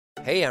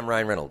Hey, I'm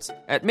Ryan Reynolds.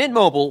 At Mint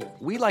Mobile,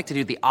 we like to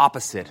do the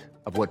opposite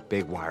of what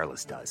Big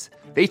Wireless does.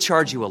 They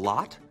charge you a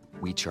lot,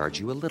 we charge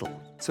you a little.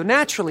 So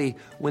naturally,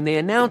 when they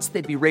announced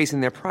they'd be raising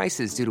their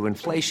prices due to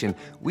inflation,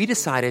 we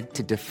decided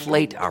to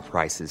deflate our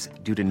prices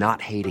due to not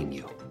hating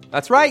you.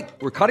 That's right.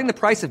 We're cutting the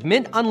price of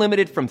Mint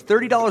Unlimited from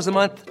 $30 a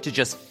month to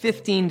just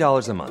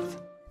 $15 a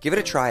month. Give it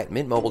a try at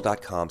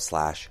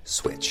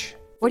mintmobile.com/switch.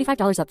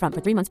 $45 up front for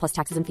 3 months plus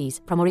taxes and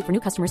fees. Promo rate for new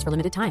customers for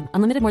limited time.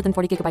 Unlimited more than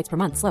 40 gigabytes per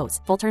month. Slows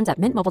full terms at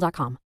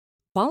mintmobile.com.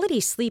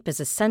 Quality sleep is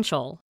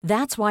essential.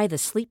 That's why the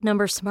Sleep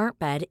Number Smart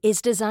Bed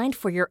is designed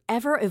for your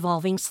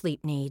ever-evolving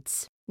sleep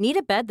needs. Need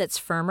a bed that's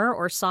firmer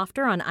or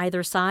softer on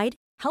either side?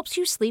 Helps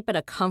you sleep at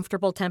a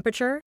comfortable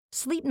temperature?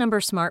 Sleep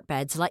Number Smart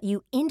Beds let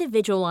you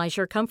individualize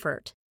your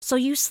comfort, so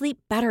you sleep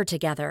better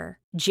together.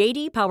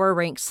 J.D. Power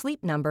ranks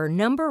Sleep Number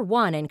number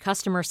 1 in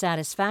customer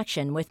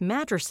satisfaction with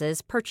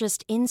mattresses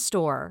purchased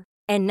in-store.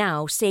 And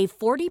now, save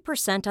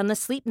 40% on the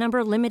Sleep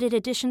Number Limited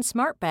Edition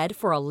Smart Bed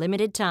for a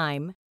limited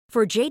time.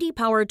 For J.D.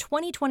 Power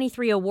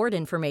 2023 award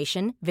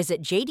information,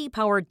 visit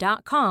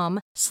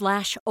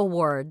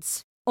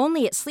jdpower.com/awards.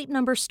 Only at Sleep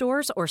Number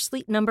stores or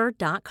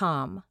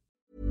sleepnumber.com.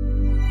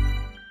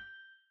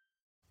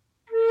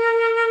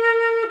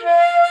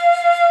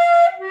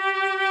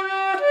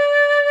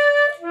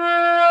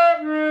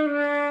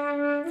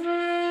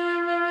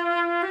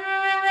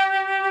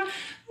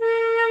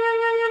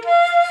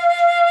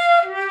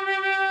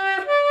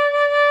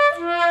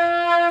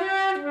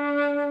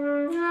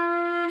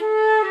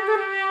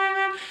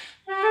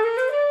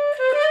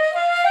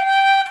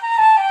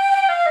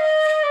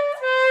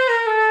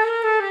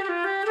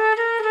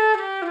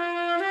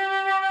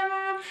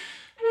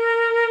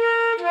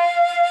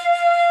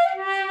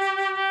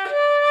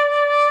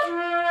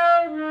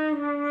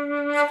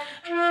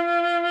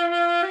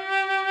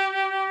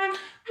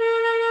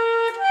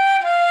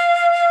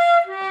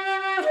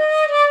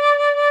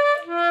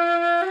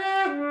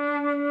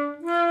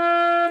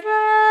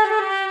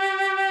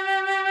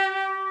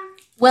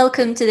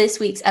 Welcome to this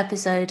week's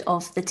episode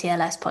of the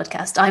TLS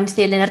podcast. I'm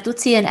Thea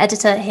Lenarduzzi, an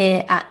editor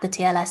here at the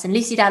TLS, and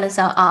Lucy Dallas,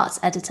 our arts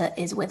editor,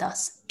 is with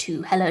us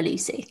too. Hello,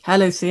 Lucy.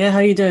 Hello, Thea. How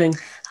are you doing?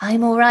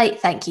 I'm all right,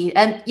 thank you.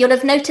 You'll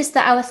have noticed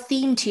that our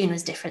theme tune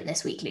was different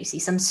this week, Lucy.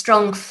 Some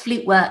strong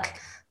flute work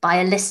by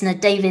a listener,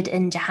 David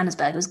in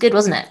Johannesburg. It was good,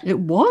 wasn't it? It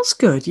was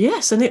good,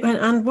 yes.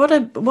 And what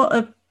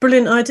a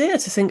brilliant idea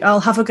to think I'll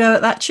have a go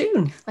at that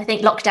tune. I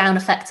think lockdown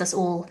affects us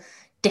all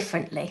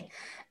differently.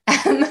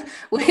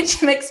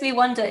 Which makes me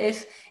wonder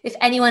if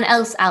anyone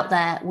else out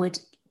there would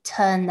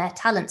turn their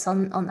talents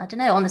on I don't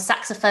know, on the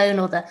saxophone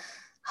or the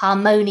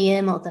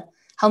harmonium or the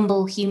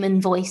humble human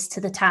voice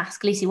to the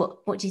task. Lucy,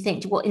 what do you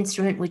think? What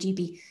instrument would you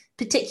be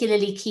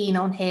particularly keen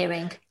on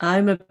hearing?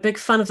 I'm a big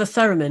fan of the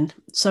theremin,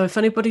 so if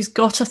anybody's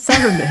got a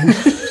theremin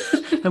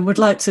and would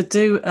like to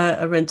do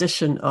a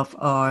rendition of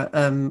our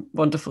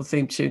wonderful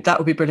theme tune, that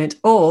would be brilliant.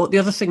 Or the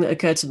other thing that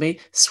occurred to me,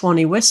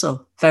 Swanee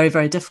whistle. Very,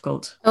 very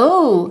difficult.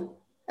 Oh,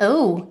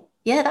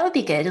 yeah, that would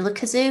be good. The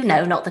kazoo?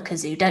 No, not the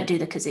kazoo. Don't do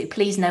the kazoo.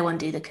 Please, no one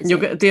do the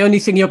kazoo. The only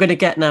thing you're going to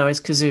get now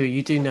is kazoo.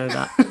 You do know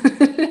that.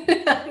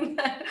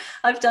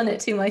 I've done it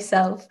to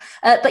myself.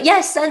 But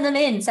yes, send them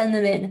in.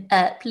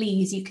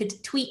 Please, you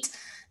could tweet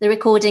the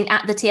recording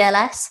at the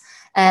TLS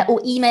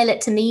or email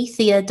it to me,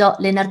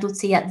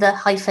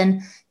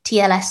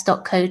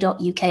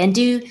 thea.lenarduzzi@the-tls.co.uk. And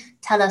do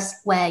tell us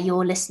where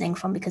you're listening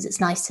from, because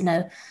it's nice to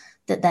know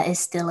that there is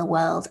still a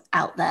world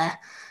out there.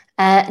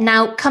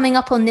 Now, coming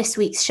up on this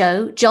week's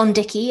show, John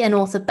Dickie, an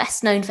author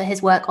best known for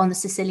his work on the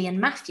Sicilian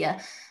Mafia,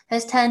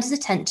 has turned his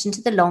attention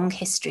to the long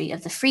history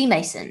of the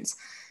Freemasons.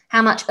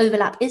 How much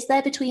overlap is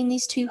there between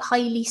these two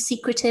highly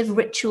secretive,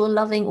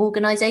 ritual-loving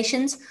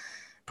organisations?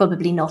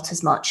 Probably not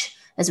as much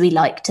as we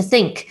like to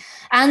think.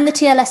 And the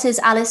TLS's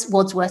Alice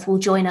Wadsworth will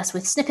join us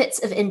with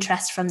snippets of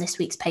interest from this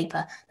week's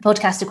paper. The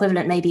podcast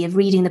equivalent maybe of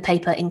reading the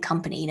paper in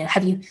company. You know,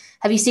 have you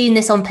seen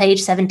this on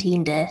page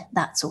 17, dear?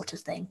 That sort of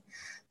thing.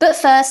 But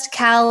first,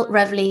 Cal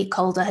Reveley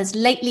Calder has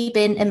lately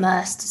been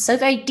immersed so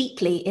very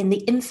deeply in the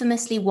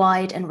infamously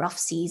wide and rough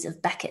seas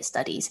of Beckett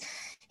studies.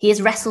 He has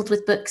wrestled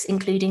with books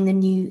including the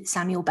new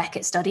Samuel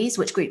Beckett Studies,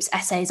 which groups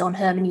essays on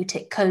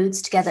hermeneutic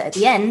codes together at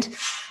the end,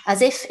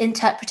 as if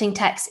interpreting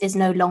text is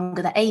no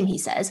longer the aim, he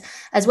says,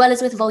 as well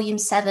as with Volume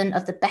 7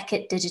 of the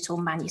Beckett Digital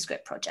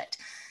Manuscript Project,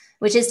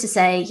 which is to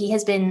say he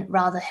has been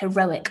rather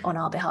heroic on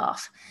our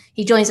behalf.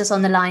 He joins us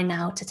on the line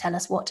now to tell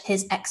us what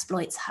his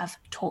exploits have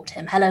taught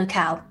him. Hello,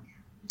 Cal.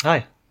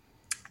 Hi.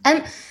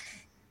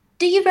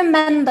 Do you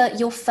remember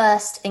your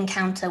first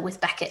encounter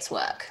with Beckett's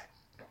work?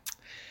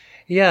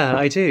 Yeah,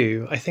 I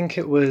do. I think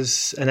it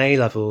was an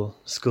A-level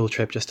school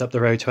trip just up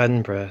the road to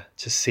Edinburgh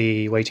to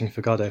see Waiting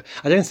for Godot.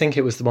 I don't think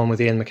it was the one with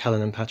Ian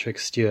McKellen and Patrick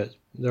Stewart.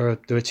 There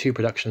were two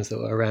productions that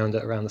were around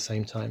at around the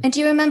same time. And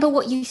do you remember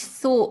what you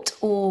thought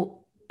or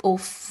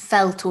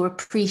felt or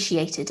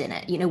appreciated in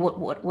it? You know,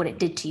 what it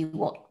did to you,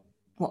 what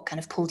kind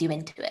of pulled you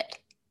into it?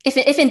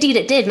 If indeed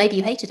it did, maybe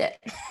you hated it.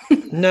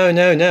 No.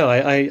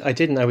 I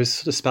didn't. I was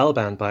sort of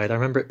spellbound by it. I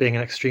remember it being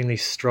an extremely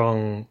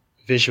strong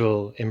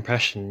visual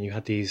impression. You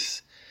had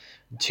these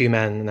two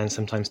men and then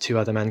sometimes two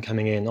other men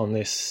coming in on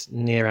this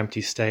near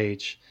empty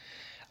stage.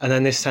 And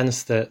then this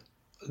sense that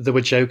there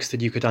were jokes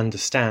that you could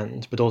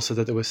understand, but also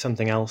that there was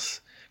something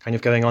else kind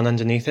of going on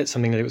underneath it,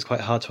 something that it was quite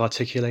hard to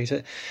articulate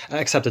it,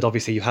 except that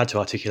obviously you had to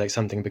articulate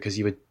something because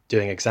you were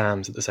doing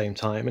exams at the same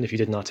time. And if you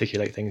didn't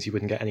articulate things, you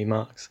wouldn't get any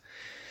marks.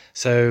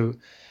 So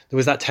there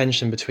was that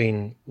tension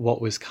between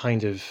what was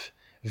kind of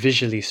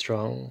visually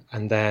strong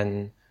and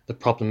then the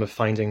problem of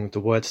finding the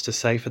words to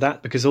say for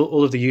that, because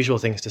all of the usual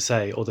things to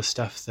say, or the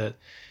stuff that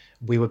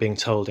we were being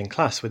told in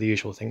class were the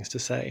usual things to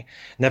say,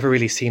 never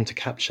really seemed to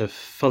capture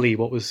fully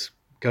what was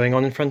going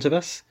on in front of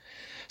us.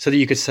 So that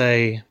you could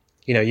say,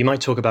 you know, you might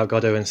talk about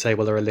Godot and say,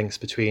 well, there are links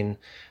between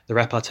the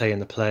repartee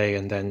and the play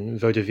and then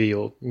vaudeville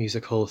or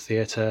music hall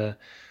theatre,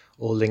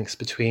 or links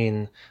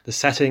between the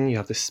setting. You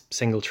have this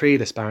single tree,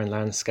 this barren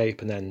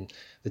landscape, and then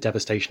the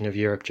devastation of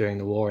Europe during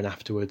the war and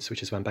afterwards,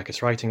 which is when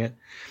Beckett's writing it.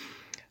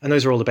 And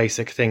those are all the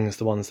basic things,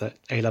 the ones that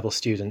A-level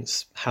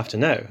students have to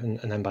know, and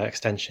then by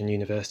extension,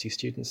 university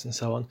students and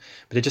so on.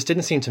 But it just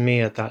didn't seem to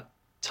me at that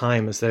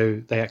time as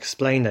though they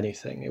explained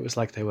anything. It was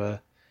like they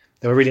were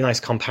really nice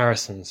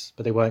comparisons,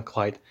 but they weren't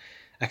quite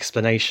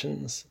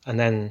explanations. And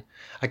then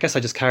I guess I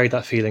just carried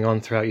that feeling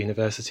on throughout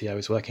university. I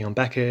was working on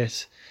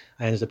Beckett.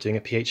 I ended up doing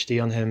a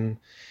PhD on him,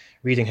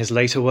 reading his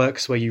later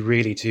works, where you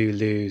really do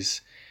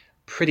lose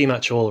pretty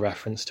much all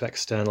reference to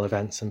external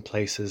events and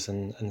places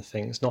and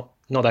things.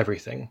 Not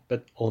everything,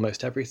 but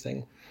almost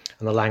everything.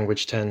 And the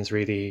language turns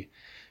really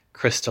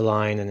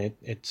crystalline, and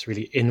it's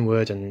really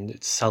inward, and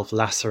it's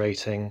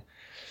self-lacerating.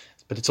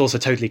 But it's also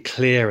totally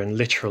clear and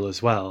literal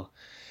as well.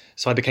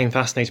 So I became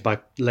fascinated by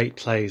late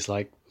plays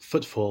like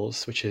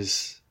Footfalls, which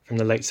is from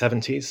the late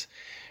 70s,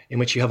 in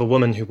which you have a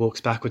woman who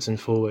walks backwards and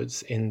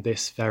forwards in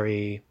this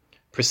very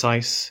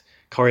precise,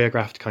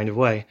 choreographed kind of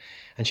way.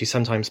 And she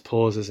sometimes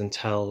pauses and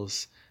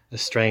tells a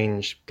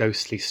strange,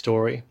 ghostly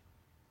story.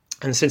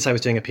 And since I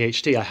was doing a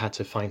PhD, I had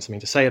to find something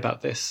to say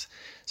about this.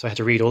 So I had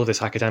to read all of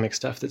this academic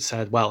stuff that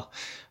said, well,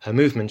 her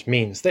movement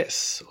means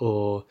this,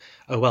 or,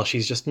 oh, well,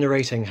 she's just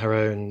narrating her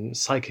own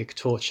psychic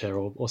torture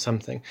or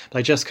something. But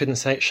I just couldn't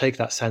shake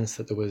that sense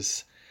that there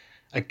was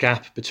a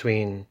gap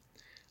between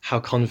how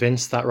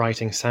convinced that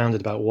writing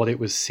sounded about what it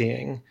was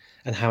seeing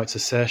and how its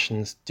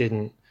assertions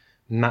didn't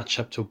match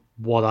up to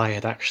what I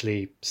had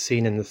actually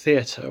seen in the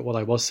theatre, what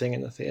I was seeing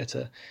in the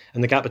theatre.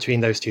 And the gap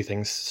between those two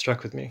things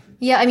struck with me.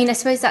 Yeah, I mean, I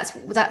suppose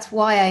that's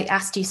why I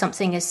asked you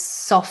something as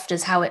soft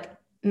as how it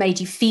made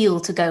you feel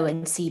to go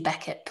and see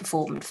Beckett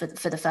performed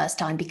for the first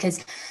time,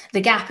 because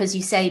the gap, as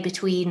you say,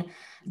 between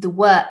the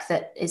work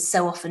that is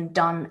so often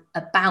done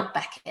about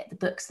Beckett, the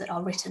books that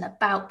are written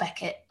about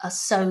Beckett, are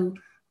so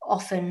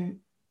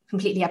often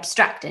completely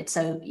abstracted,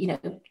 so, you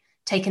know,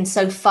 taken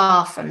so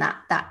far from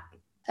that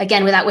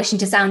again, without wishing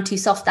to sound too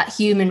soft, that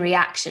human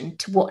reaction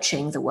to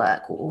watching the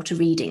work or to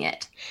reading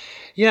it.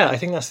 Yeah, I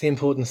think that's the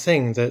important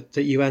thing, that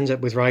you end up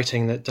with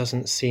writing that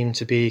doesn't seem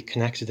to be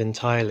connected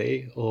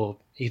entirely, or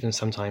even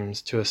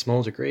sometimes to a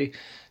small degree,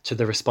 to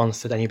the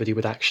response that anybody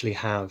would actually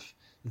have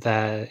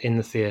there in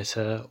the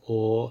theatre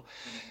or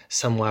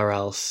somewhere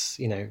else,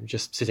 you know,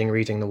 just sitting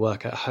reading the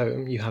work at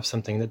home. You have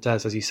something that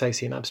does, as you say,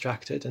 seem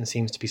abstracted and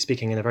seems to be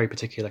speaking in a very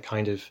particular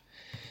kind of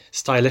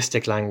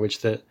stylistic language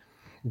that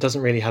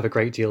doesn't really have a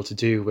great deal to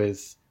do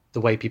with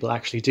the way people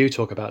actually do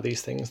talk about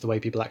these things, the way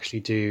people actually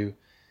do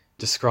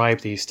describe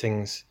these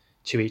things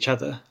to each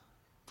other.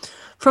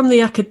 From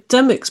the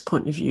academics'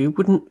 point of view,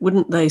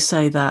 wouldn't they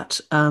say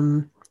that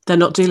they're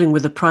not dealing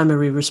with a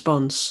primary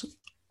response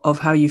of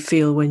how you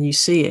feel when you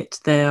see it?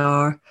 They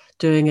are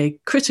doing a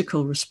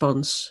critical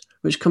response,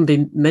 which can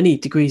be many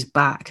degrees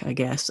back, I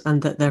guess,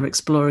 and that they're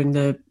exploring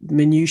the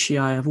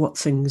minutiae of what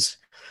things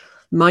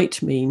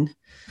might mean,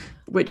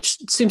 which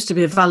seems to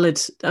be a valid,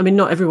 I mean,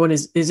 not everyone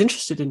is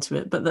interested into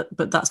it,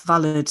 but that's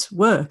valid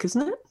work,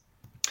 isn't it?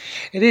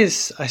 It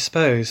is, I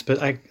suppose,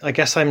 but I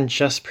guess I'm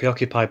just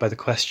preoccupied by the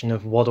question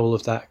of what all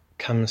of that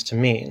comes to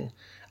mean,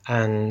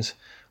 and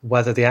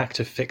whether the act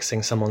of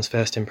fixing someone's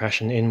first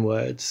impression in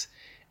words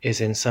is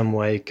in some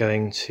way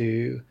going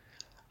to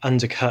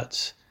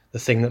undercut the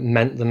thing that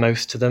meant the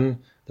most to them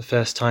the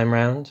first time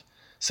round.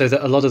 So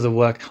that a lot of the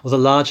work, or the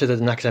larger that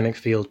an academic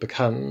field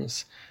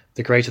becomes,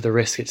 the greater the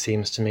risk, it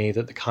seems to me,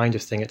 that the kind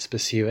of thing it's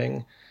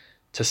pursuing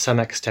to some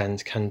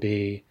extent can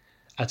be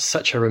at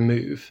such a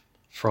remove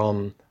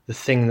from the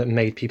thing that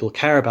made people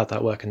care about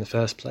that work in the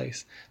first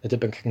place, that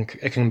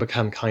it can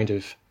become kind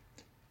of,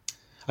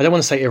 I don't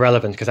want to say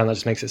irrelevant, because then that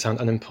just makes it sound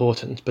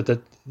unimportant, but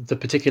that the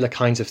particular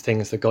kinds of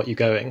things that got you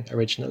going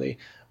originally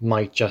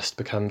might just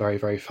become very,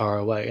 very far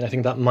away. And I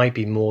think that might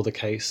be more the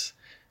case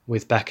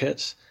with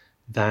Beckett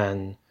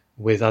than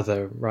with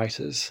other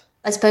writers.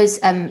 I suppose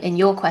in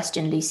your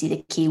question, Lucy,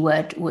 the key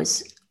word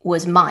was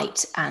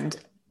might. And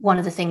one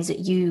of the things that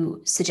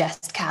you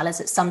suggest, Cal, is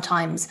that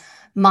sometimes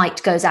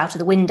might goes out of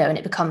the window and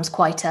it becomes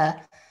quite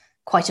a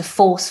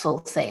forceful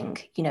thing.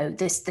 You know,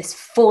 this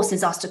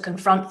forces us to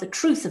confront the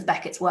truth of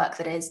Beckett's work,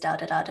 that is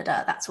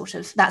that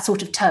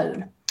sort of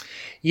tone.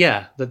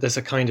 Yeah, that there's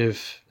a kind of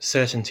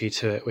certainty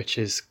to it which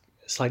is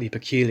slightly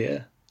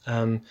peculiar.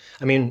 I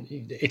mean,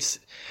 it's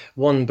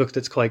one book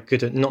that's quite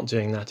good at not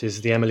doing that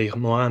is the Emily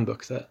Morin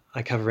book that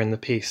I cover in the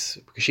piece,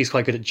 because she's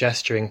quite good at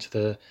gesturing to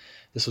the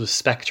sort of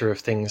spectre of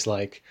things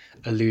like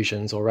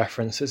allusions or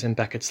references in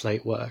Beckett's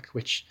late work,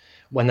 which,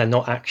 when they're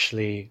not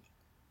actually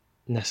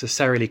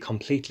necessarily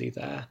completely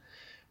there,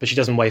 but she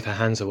doesn't wave her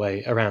hands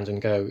away around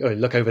and go, oh,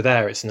 look over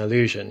there, it's an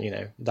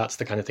illusion, that's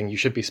the kind of thing you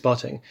should be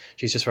spotting.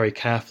 She's just very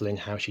careful in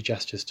how she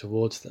gestures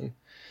towards them.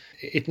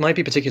 It might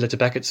be particular to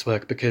Beckett's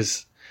work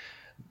because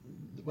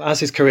as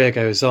his career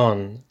goes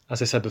on,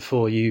 as I said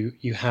before, you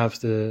have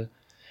the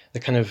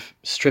kind of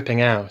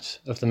stripping out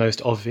of the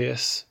most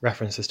obvious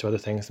references to other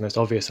things, the most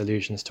obvious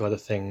allusions to other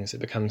things. It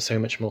becomes so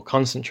much more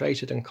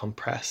concentrated and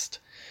compressed,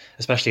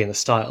 especially in the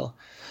style.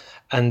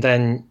 And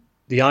then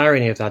the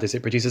irony of that is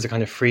it produces a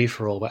kind of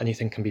free-for-all where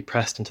anything can be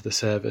pressed into the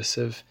service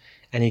of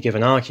any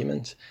given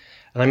argument.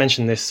 And I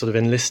mentioned this sort of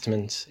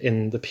enlistment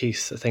in the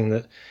piece, a thing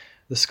that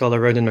the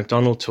scholar Ronan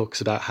MacDonald talks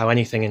about, how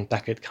anything in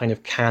Beckett kind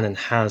of can and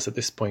has at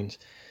this point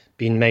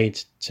been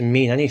made to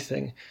mean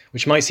anything,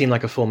 which might seem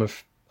like a form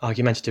of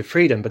argumentative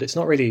freedom, but it's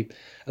not really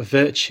a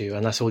virtue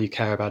unless all you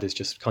care about is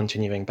just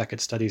continuing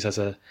Beckett studies as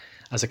a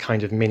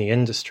kind of mini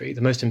industry. The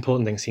most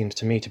important thing seems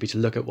to me to be to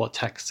look at what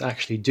texts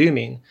actually do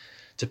mean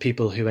to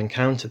people who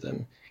encounter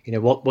them.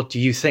 What do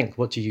you think?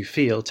 What do you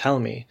feel? Tell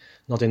me,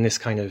 not in this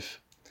kind of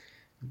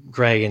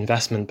grey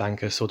investment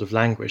banker sort of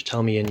language.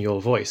 Tell me in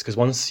your voice, because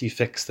once you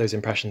fix those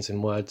impressions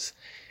in words,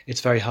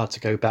 it's very hard to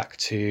go back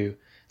to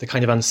the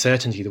kind of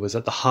uncertainty that was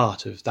at the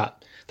heart of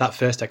that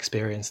first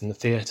experience in the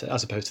theatre,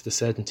 as opposed to the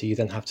certainty you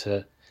then have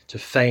to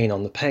feign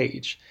on the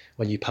page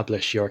when you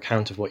publish your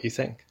account of what you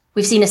think.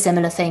 We've seen a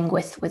similar thing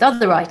with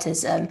other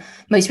writers.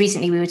 Most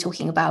recently, we were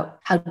talking about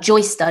how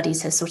Joyce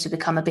studies has sort of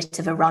become a bit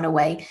of a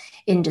runaway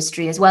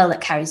industry as well, that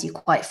carries you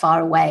quite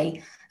far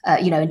away.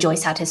 And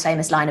Joyce had his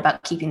famous line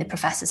about keeping the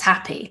professors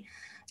happy.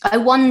 I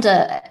wonder,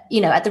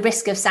 at the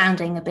risk of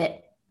sounding a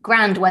bit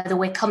grand, whether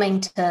we're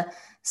coming to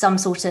some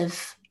sort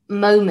of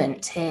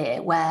moment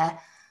here where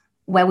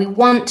we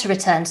want to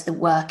return to the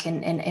work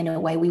in a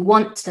way, we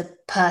want to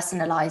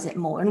personalize it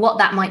more, and what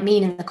that might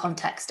mean in the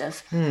context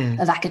of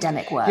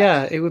academic work.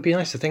 Yeah, it would be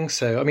nice to think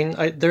so. I mean,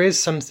 there is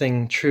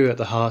something true at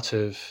the heart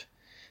of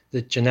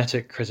the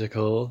genetic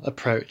critical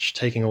approach,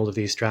 taking all of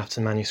these drafts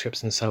and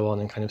manuscripts and so on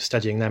and kind of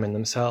studying them in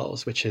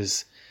themselves, which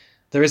is,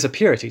 there is a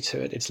purity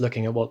to it. It's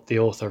looking at what the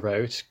author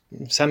wrote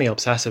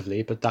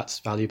semi-obsessively, but that's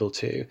valuable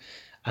too,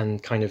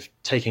 and kind of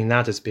taking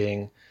that as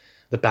being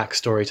the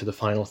backstory to the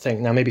final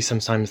thing. Now, maybe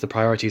sometimes the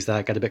priorities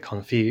there get a bit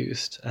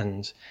confused,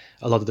 and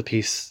a lot of the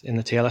piece in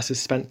the TLS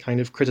is spent kind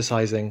of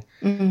criticizing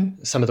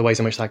some of the ways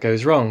in which that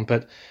goes wrong.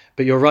 But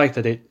you're right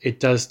that it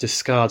does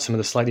discard some of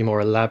the slightly more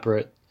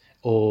elaborate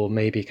or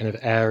maybe kind of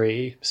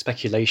airy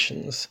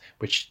speculations,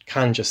 which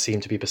can just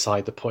seem to be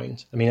beside the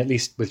point. I mean, at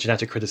least with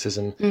genetic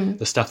criticism,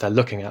 the stuff they're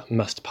looking at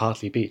must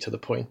partly be to the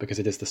point, because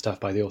it is the stuff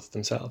by the author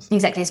themselves.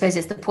 Exactly. I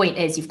suppose the point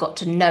is you've got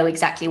to know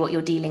exactly what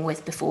you're dealing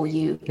with before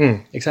you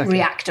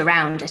react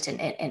around it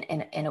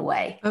in a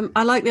way.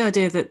 I like the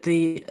idea that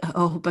the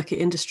whole Beckett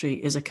industry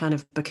is a kind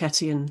of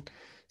Beckettian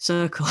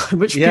circle in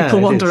which people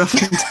wander up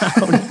and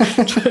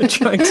down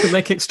trying to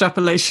make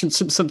extrapolations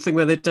from something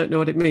where they don't know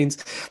what it means.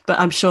 But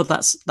I'm sure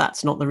that's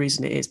not the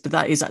reason it is, but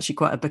that is actually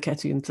quite a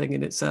Beckettian thing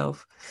in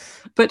itself.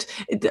 But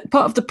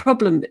part of the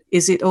problem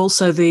is it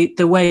also the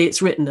way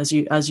it's written, as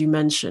you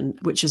mentioned,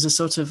 which is a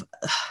sort of,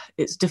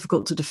 it's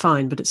difficult to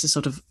define, but it's a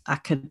sort of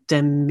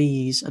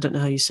academise. I don't know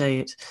how you say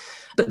it.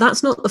 But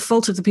that's not the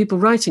fault of the people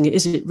writing it,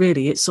 is it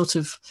really? It's sort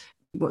of,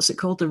 what's it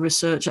called? The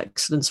research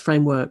excellence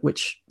framework,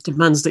 which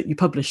demands that you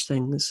publish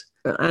things.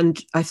 And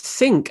I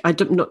think, I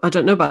don't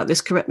know about this,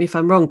 correct me if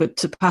I'm wrong, but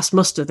to pass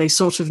muster, they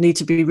sort of need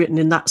to be written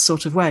in that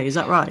sort of way. Is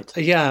that right?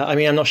 Yeah, I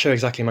mean, I'm not sure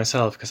exactly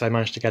myself, because I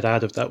managed to get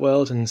out of that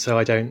world. And so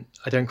I don't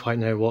quite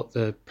know what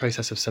the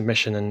process of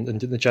submission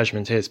and the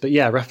judgment is. But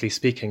yeah, roughly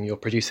speaking, you're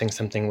producing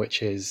something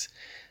which is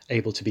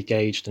able to be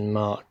gauged and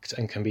marked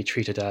and can be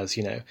treated as,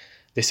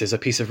 this is a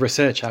piece of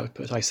research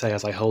output, I say,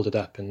 as I hold it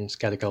up and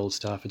get a gold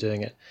star for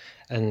doing it.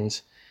 And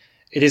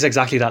it is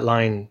exactly that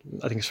line,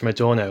 I think it's from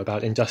Adorno,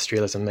 about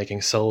industrialism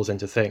making souls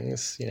into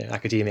things.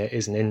 Academia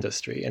is an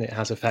industry, and it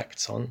has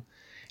effects on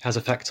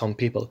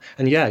people.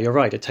 And yeah, you're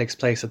right, it takes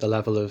place at the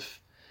level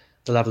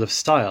of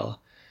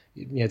style.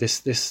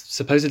 This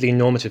supposedly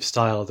normative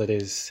style that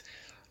is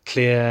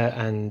clear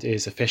and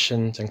is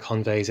efficient and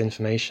conveys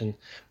information.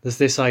 There's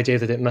this idea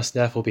that it must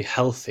therefore be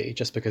healthy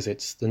just because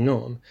it's the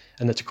norm,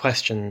 and that to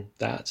question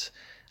that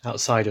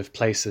outside of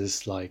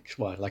places like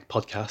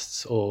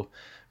podcasts or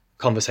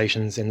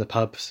conversations in the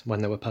pubs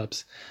when there were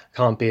pubs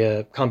can't be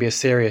a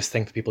serious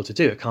thing for people to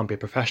do. It can't be a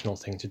professional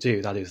thing to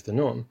do. That is the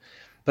norm.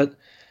 But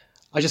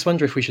I just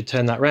wonder if we should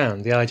turn that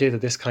round. The idea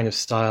that this kind of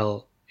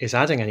style is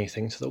adding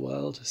anything to the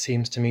world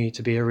seems to me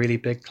to be a really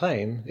big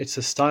claim. It's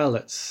a style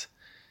it's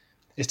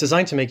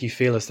designed to make you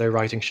feel as though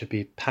writing should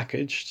be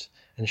packaged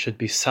and should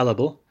be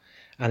sellable.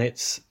 And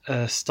it's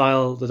a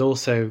style that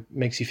also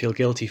makes you feel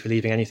guilty for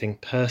leaving anything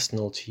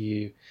personal to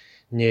you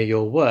near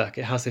your work.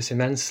 It has this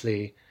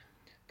immensely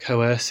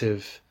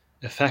coercive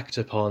effect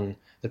upon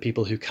the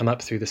people who come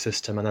up through the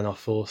system and then are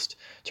forced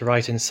to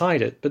write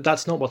inside it. But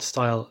that's not what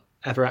style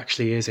ever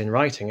actually is in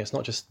writing. It's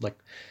not just like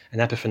an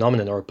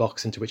epiphenomenon or a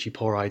box into which you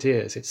pour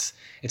ideas. It's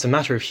a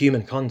matter of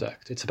human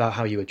conduct. It's about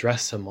how you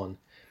address someone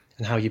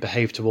and how you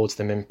behave towards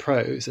them in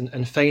prose,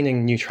 and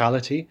feigning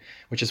neutrality,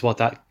 which is what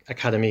that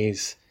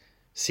Academies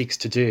seeks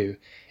to do.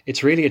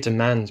 It's really a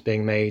demand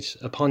being made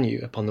upon you,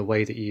 upon the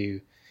way that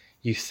you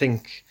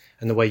think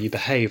and the way you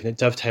behave, and it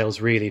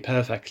dovetails really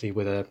perfectly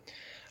with a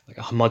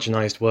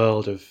homogenized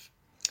world of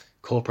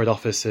corporate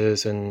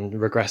offices and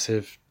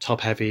regressive,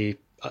 top-heavy,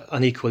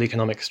 unequal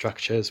economic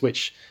structures,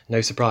 which, no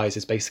surprise,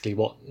 is basically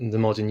what the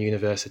modern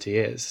university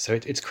is. So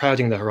it's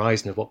crowding the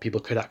horizon of what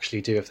people could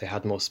actually do if they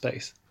had more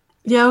space.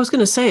 Yeah, I was going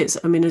to say,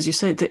 as you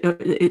say,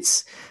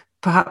 it's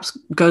perhaps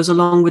goes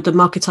along with the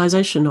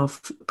marketization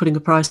of putting a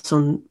price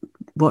on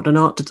what an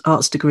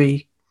arts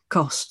degree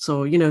costs,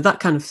 or that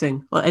kind of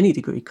thing, or any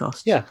degree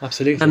costs. Yeah,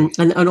 absolutely.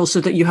 And also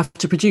that you have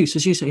to produce,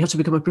 as you say, you have to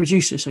become a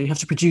producer, so you have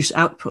to produce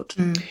output.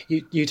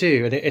 You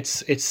do, and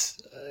it's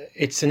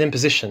an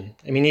imposition.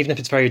 I mean, even if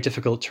it's very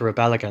difficult to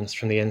rebel against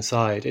from the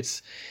inside,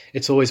 it's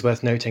always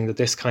worth noting that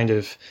this kind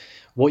of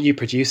what you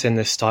produce in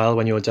this style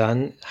when you're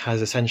done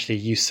has essentially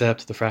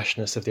usurped the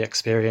freshness of the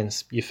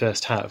experience you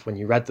first have when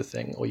you read the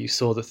thing or you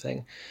saw the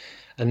thing.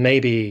 And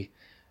maybe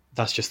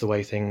that's just the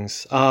way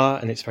things are,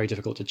 and it's very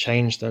difficult to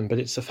change them, but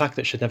it's a fact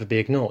that should never be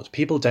ignored.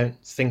 People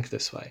don't think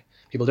this way.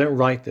 People don't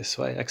write this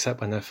way, except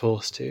when they're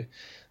forced to.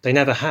 They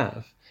never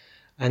have.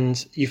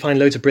 And you find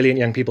loads of brilliant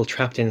young people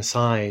trapped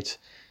inside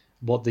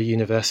what the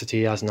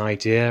university as an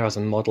idea, as a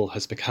model,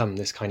 has become,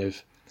 this kind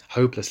of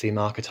hopelessly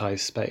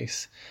marketized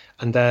space.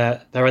 And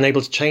they're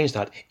unable to change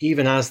that,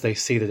 even as they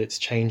see that it's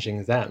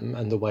changing them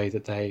and the way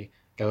that they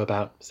go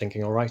about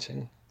thinking or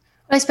writing.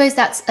 I suppose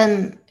that's,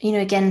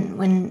 again,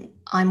 when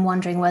I'm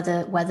wondering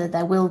whether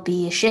there will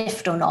be a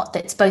shift or not,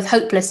 that it's both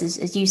hopeless,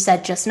 as you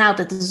said just now,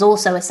 but there's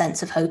also a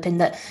sense of hope in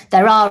that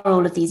there are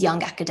all of these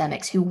young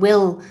academics who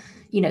will,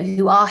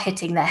 who are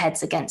hitting their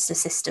heads against a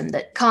system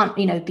that can't,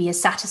 be as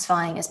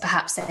satisfying as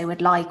perhaps they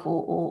would like,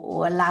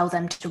 or allow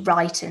them to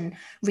write and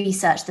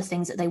research the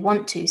things that they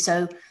want to.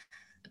 So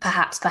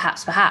perhaps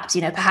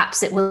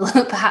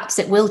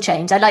it will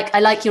change. I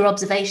like your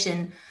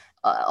observation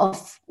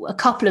of a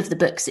couple of the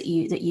books that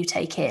you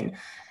take in.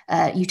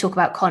 You talk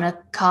about Connor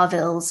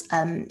Carville's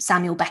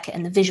Samuel Beckett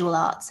and the Visual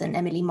Arts, and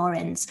Emily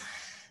Morin's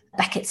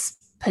Beckett's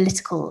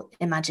Political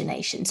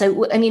Imagination.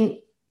 So, I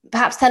mean,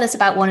 perhaps tell us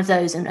about one of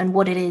those and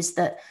what it is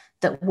that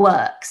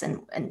works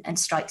and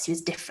strikes you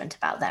as different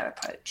about their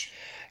approach.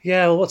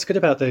 Yeah, well, what's good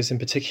about those in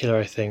particular,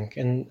 I think,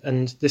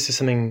 and this is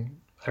something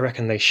I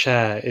reckon they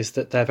share, is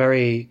that they're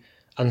very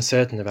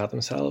uncertain about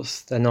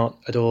themselves. They're not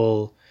at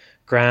all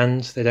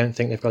grand. They don't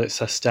think they've got it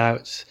sussed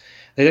out.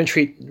 They don't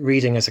treat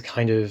reading as a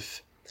kind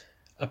of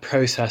a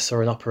process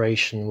or an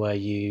operation where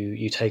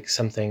you take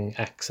something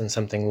X and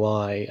something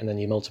Y and then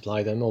you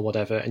multiply them or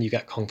whatever and you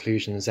get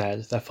conclusion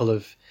Z. They're full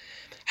of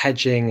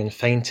hedging and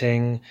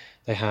feinting.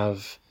 They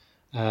have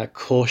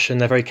caution.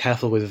 They're very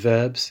careful with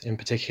verbs in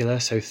particular.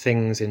 So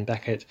things in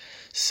Beckett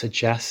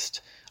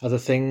suggest other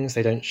things.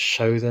 They don't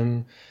show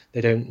them.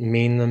 They don't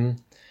mean them.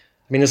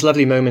 I mean, there's a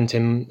lovely moment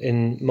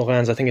in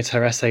Morin's, I think it's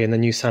her essay in the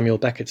New Samuel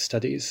Beckett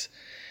Studies,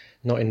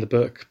 not in the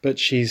book, but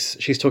she's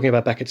talking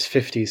about Beckett's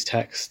 50s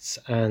texts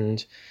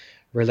and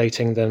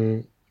relating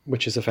them,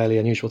 which is a fairly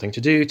unusual thing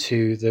to do,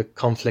 to the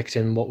conflict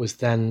in what was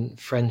then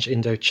French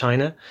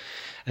Indochina.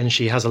 And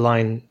she has a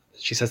line,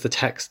 she says the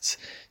texts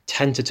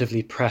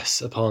tentatively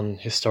press upon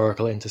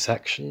historical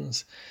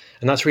intersections.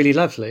 And that's really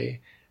lovely.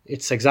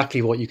 It's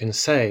exactly what you can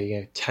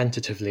say,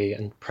 tentatively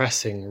and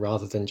pressing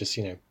rather than just,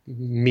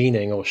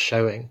 meaning or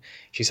showing.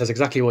 She says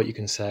exactly what you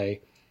can say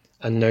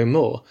and no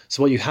more.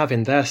 So what you have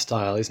in their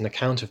style is an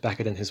account of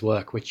Beckett and his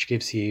work, which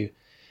gives you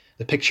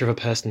the picture of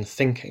a person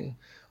thinking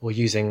or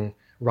using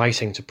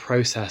writing to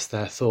process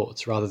their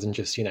thoughts rather than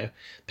just,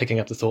 picking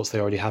up the thoughts they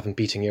already have and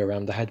beating you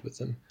around the head with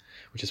them,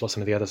 which is what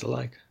some of the others are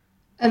like.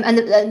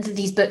 And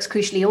these books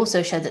crucially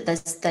also show that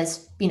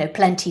there's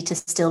plenty to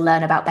still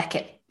learn about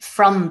Beckett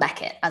from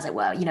Beckett, as it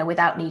were,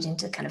 without needing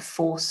to kind of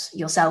force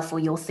yourself or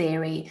your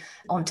theory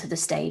onto the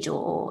stage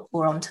or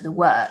onto the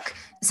work.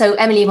 So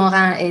Emily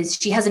Morin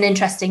she has an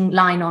interesting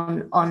line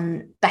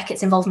on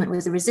Beckett's involvement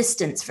with the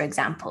resistance, for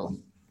example.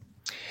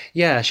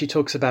 Yeah, she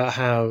talks about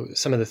how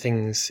some of the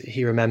things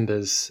he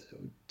remembers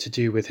to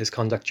do with his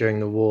conduct during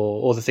the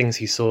war, or the things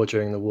he saw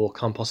during the war,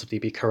 can't possibly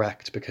be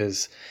correct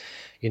because,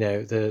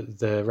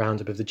 the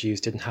roundup of the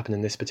Jews didn't happen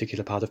in this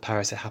particular part of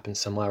Paris, it happened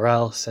somewhere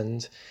else.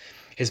 And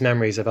his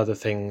memories of other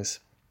things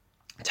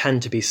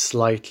tend to be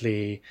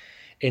slightly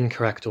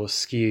incorrect or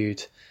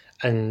skewed.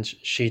 And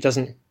she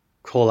doesn't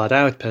call that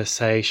out per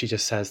se. She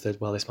just says that,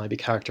 well, this might be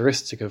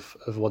characteristic of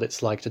what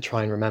it's like to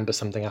try and remember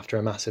something after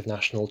a massive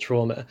national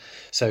trauma.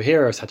 So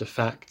here are a set of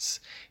facts.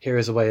 Here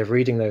is a way of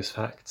reading those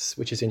facts,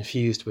 which is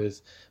infused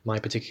with my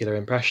particular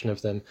impression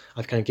of them.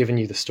 I've kind of given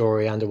you the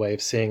story and a way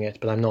of seeing it,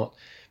 but I'm not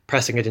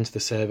pressing it into the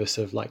service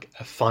of like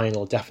a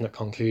final definite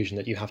conclusion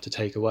that you have to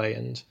take away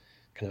and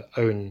kind of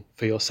own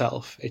for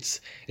yourself. It's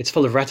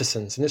full of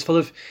reticence, and it's full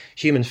of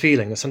human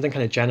feeling. There's something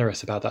kind of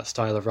generous about that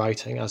style of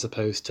writing, as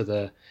opposed to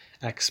the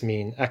X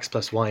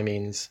plus Y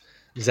means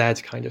Z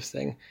kind of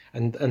thing.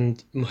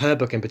 And her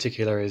book in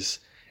particular is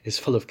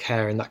full of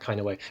care in that kind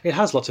of way. It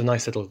has lots of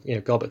nice little,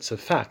 gobbets of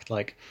fact,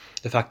 like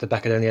the fact that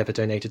Beckett only ever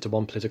donated to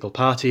one political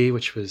party,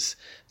 which was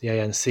the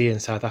ANC in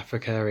South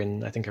Africa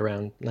in, I think,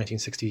 around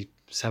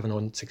 1967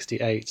 or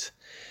 68.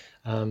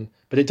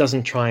 But it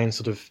doesn't try and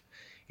sort of,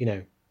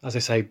 as I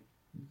say,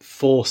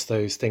 force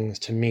those things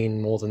to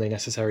mean more than they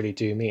necessarily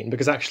do mean.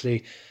 Because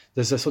actually,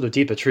 there's a sort of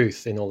deeper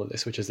truth in all of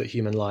this, which is that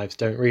human lives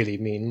don't really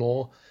mean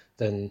more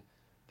than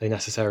they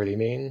necessarily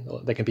mean.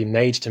 They can be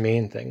made to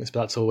mean things,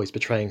 but that's always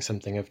betraying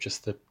something of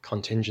just the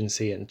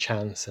contingency and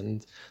chance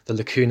and the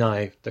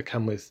lacunae that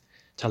come with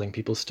telling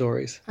people's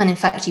stories. And in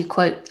fact, you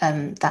quote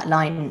that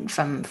line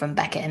from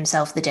Beckett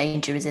himself: "The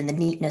danger is in the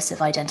neatness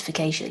of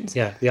identifications."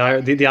 Yeah, the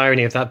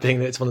irony of that being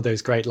that it's one of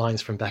those great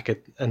lines from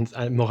Beckett, and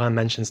Morin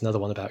mentions another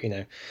one about,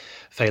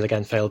 fail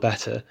again, fail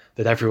better,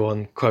 that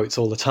everyone quotes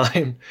all the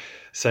time.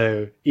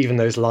 So even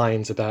those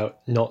lines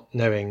about not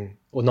knowing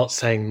or not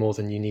saying more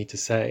than you need to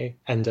say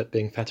end up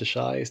being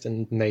fetishized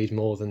and made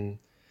more than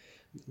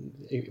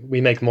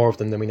we make more of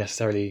them than we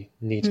necessarily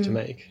need to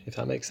make, if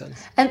that makes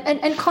sense.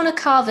 And Connor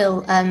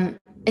Carville,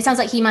 it sounds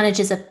like he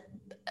manages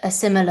a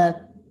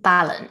similar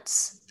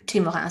balance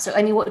to Morin. So,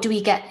 what do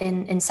we get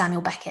in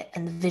Samuel Beckett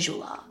and the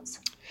visual arts?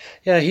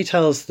 Yeah, he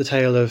tells the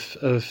tale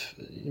of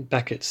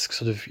Beckett's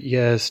sort of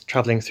years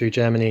travelling through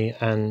Germany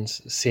and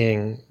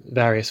seeing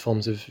various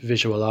forms of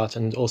visual art,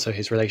 and also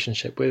his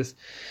relationship with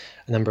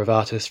a number of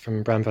artists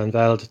from Bram van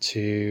Velde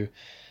to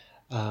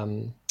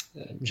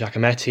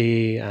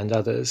Giacometti and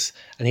others.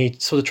 And he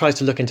sort of tries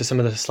to look into some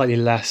of the slightly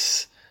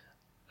less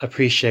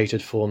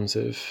appreciated forms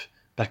of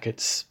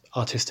Beckett's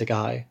artistic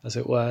eye, as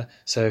it were.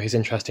 So his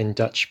interest in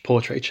Dutch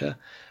portraiture,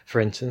 for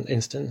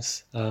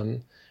instance,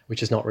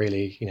 which is not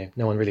really,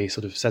 no one really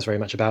sort of says very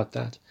much about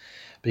that.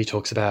 But he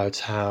talks about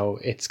how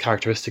it's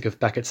characteristic of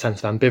Beckett's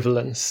sense of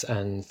ambivalence,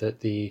 and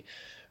that the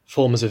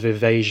forms of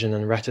evasion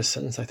and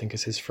reticence, I think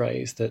is his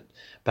phrase, that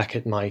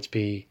Beckett might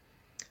be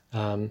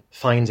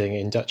finding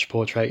in Dutch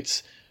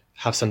portraits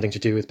have something to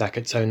do with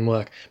Beckett's own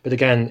work. But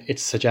again,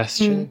 it's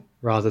suggestion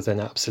rather than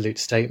absolute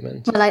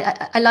statement. Well,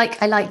 I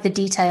like the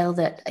detail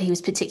that he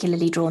was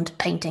particularly drawn to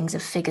paintings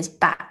of figures'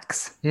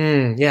 backs.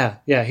 Yeah,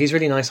 he's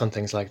really nice on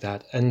things like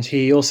that. And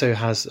he also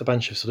has a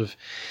bunch of sort of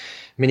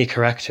mini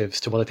correctives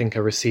to what I think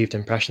are received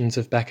impressions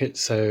of Beckett.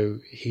 So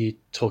he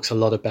talks a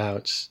lot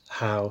about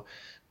how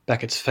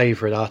Beckett's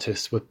favourite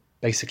artists were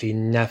basically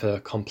never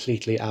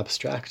completely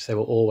abstract. They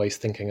were always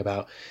thinking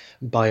about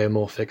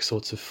biomorphic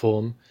sorts of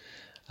form.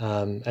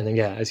 And then,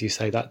 as you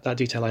say, that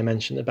detail I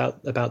mentioned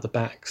about the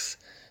backs.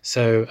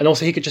 So, and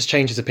also he could just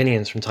change his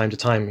opinions from time to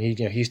time. He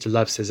used to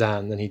love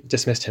Cézanne, and he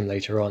dismissed him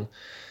later on.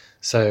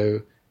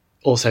 So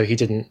also he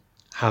didn't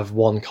have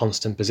one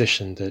constant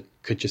position that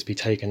could just be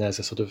taken as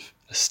a sort of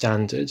a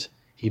standard.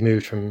 He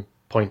moved from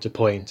point to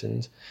point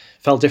and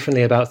felt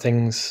differently about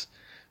things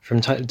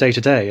from day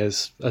to day,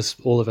 as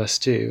all of us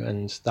do.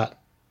 And that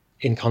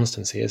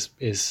inconstancy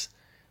is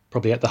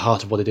probably at the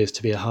heart of what it is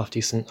to be a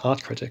half-decent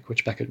art critic,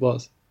 which Beckett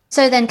was.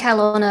 So then, Cal,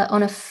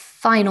 on a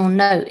final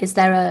note, is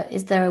there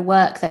a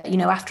work that,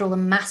 after all the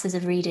masses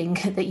of reading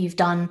that you've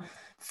done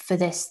for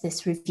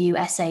this review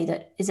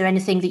essay, is there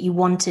anything that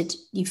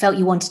you felt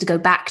you wanted to go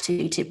back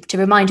to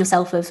remind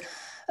yourself of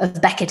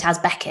Beckett as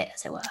Beckett,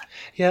 as it were?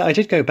 Yeah, I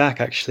did go back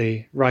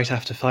actually right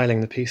after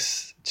filing the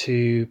piece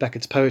to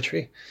Beckett's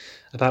poetry,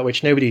 about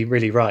which nobody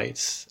really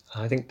writes.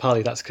 I think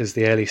partly that's because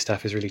the early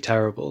stuff is really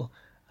terrible.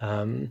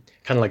 Kind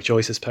of like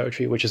Joyce's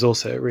poetry, which is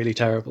also really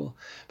terrible.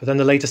 But then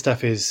the later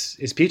stuff is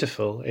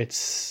beautiful.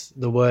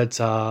 The words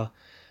are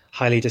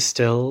highly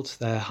distilled,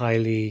 they're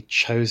highly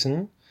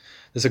chosen.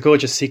 There's a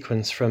gorgeous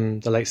sequence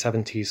from the late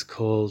 70s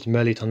called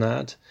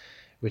Mirlitonade,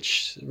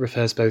 which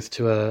refers both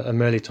to a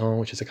mirliton,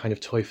 which is a kind of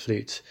toy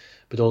flute,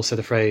 but also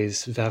the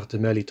phrase vers de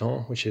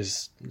mirliton, which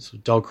is sort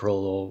of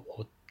doggerel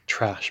or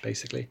trash,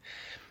 basically.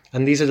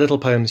 And these are little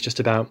poems just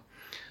about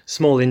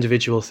small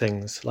individual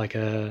things, like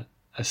a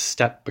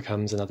step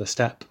becomes another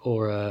step,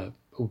 or a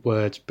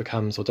word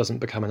becomes or doesn't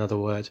become another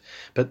word.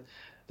 But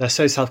they're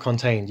so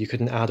self-contained, you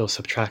couldn't add or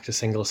subtract a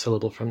single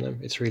syllable from them.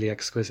 It's really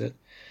exquisite.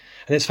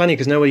 And it's funny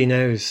because nobody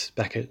knows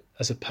Beckett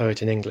as a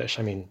poet in English,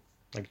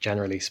 like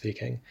generally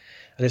speaking.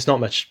 And it's not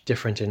much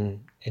different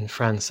in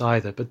France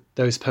either. But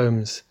those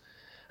poems,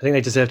 I think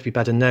they deserve to be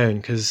better known,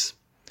 because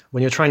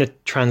when you're trying to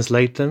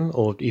translate them,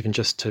 or even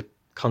just to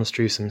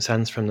construe some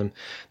sense from them,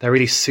 they're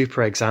really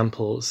super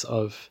examples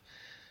of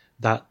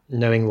that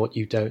knowing what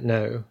you don't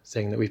know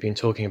thing that we've been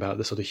talking about,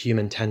 the sort of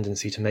human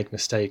tendency to make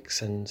mistakes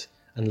and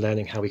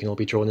learning how we can all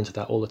be drawn into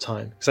that all the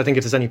time. Because I think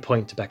if there's any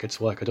point to Beckett's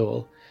work at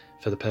all,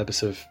 for the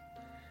purpose of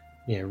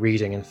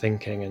reading and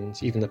thinking,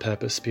 and even the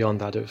purpose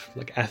beyond that of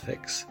like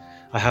ethics,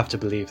 I have to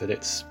believe that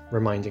it's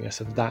reminding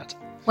us of that.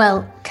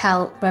 Well,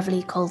 Cal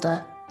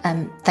Reveley-Calder,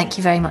 thank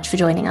you very much for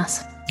joining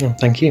us. Oh,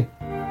 thank you.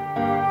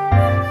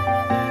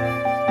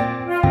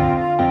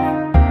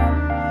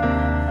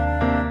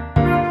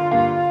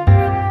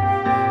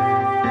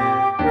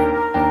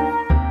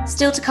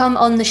 Still to come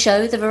on the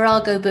show, the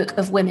Virago Book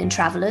of Women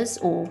Travellers,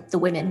 or The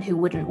Women Who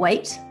Wouldn't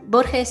Wait,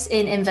 Borges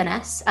in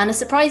Inverness, and a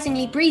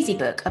surprisingly breezy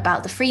book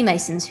about the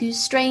Freemasons whose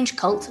strange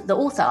cult, the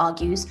author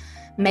argues,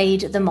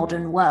 made the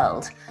modern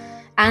world.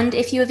 And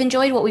if you have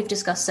enjoyed what we've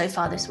discussed so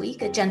far this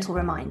week, a gentle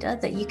reminder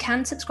that you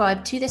can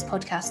subscribe to this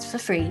podcast for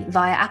free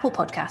via Apple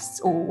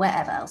Podcasts or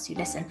wherever else you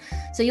listen,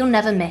 so you'll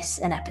never miss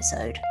an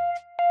episode.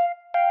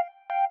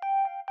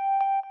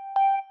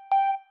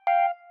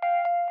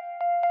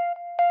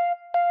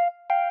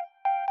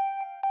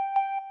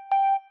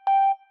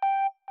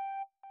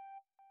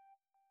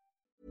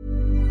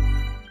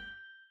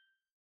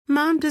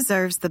 Mom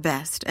deserves the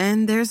best,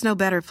 and there's no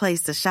better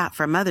place to shop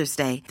for Mother's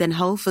Day than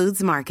Whole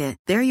Foods Market.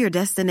 They're your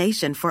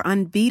destination for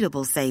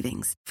unbeatable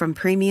savings, from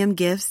premium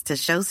gifts to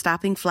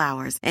show-stopping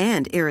flowers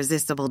and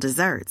irresistible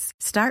desserts.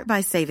 Start by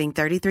saving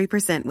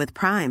 33% with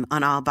Prime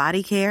on all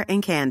body care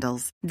and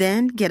candles.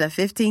 Then get a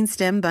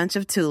 15-stem bunch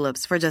of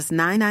tulips for just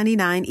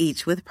 $9.99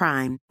 each with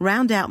Prime.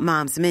 Round out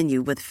Mom's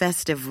menu with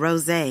festive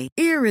rosé,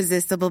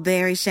 irresistible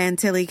berry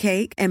chantilly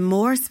cake, and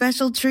more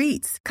special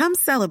treats. Come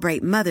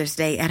celebrate Mother's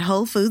Day at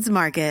Whole Foods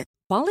Market.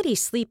 Quality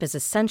sleep is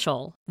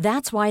essential.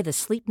 That's why the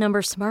Sleep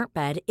Number Smart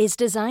Bed is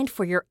designed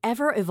for your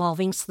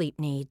ever-evolving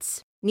sleep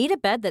needs. Need a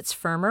bed that's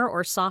firmer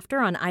or softer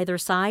on either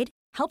side?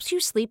 Helps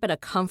you sleep at a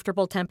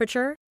comfortable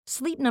temperature?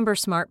 Sleep Number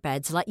Smart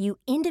Beds let you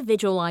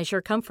individualize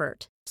your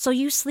comfort, so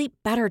you sleep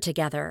better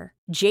together.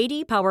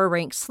 J.D. Power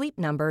ranks Sleep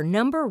Number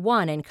number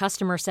 1 in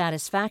customer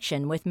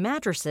satisfaction with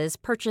mattresses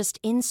purchased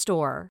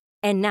in-store.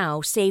 And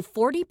now save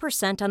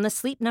 40% on the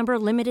Sleep Number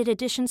Limited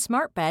Edition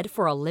Smart Bed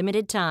for a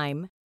limited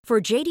time. For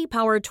J.D.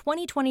 Power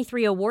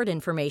 2023 award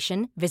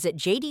information, visit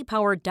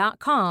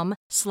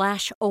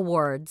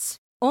jdpower.com/awards.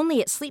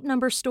 Only at Sleep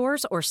Number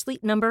stores or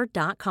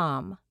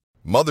sleepnumber.com.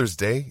 Mother's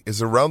Day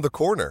is around the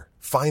corner.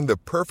 Find the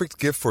perfect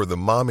gift for the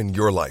mom in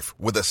your life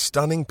with a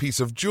stunning piece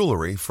of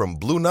jewelry from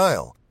Blue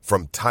Nile.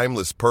 From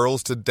timeless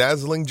pearls to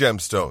dazzling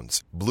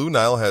gemstones, Blue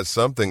Nile has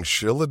something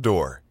she'll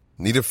adore.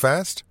 Need it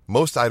fast?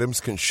 Most items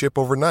can ship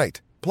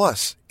overnight.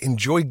 Plus,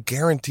 enjoy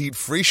guaranteed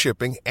free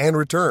shipping and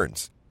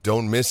returns.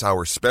 Don't miss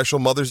our special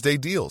Mother's Day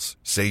deals.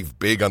 Save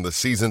big on the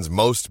season's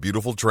most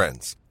beautiful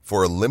trends.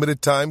 For a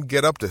limited time,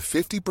 get up to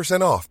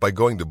 50% off by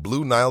going to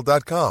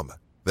BlueNile.com.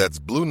 That's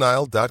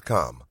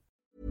BlueNile.com.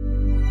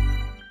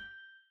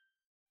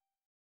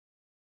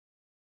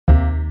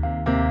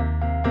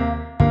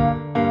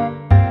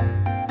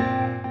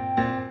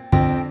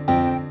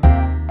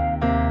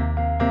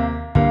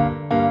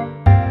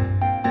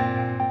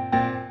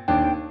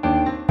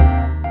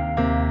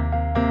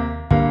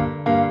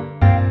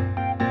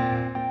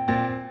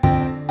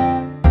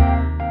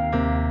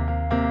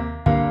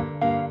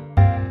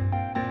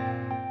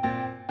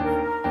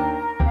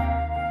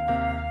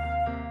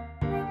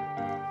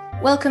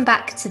 Welcome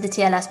back to the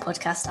TLS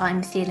podcast.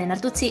 I'm Thea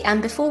Narduzzi,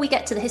 and before we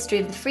get to the history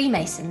of the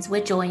Freemasons,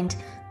 we're joined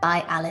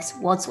by Alice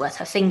Wadsworth,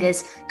 her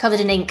fingers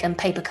covered in ink and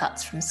paper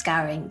cuts from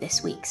scouring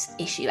this week's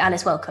issue.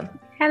 Alice, welcome.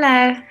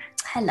 Hello.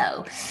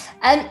 Hello.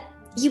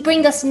 You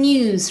bring us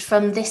news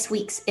from this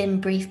week's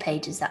In Brief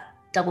pages, that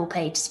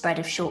double-page spread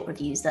of short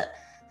reviews that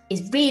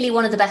is really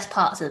one of the best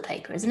parts of the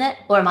paper, isn't it?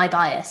 Or am I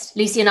biased?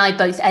 Lucy and I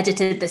both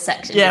edited this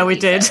section. Yeah, we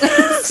did.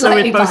 So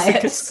we both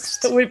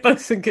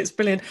think it's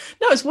brilliant.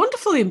 No, it's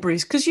wonderful in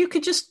Breeze because you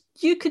could just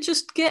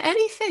get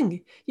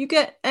anything. You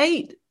get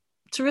 8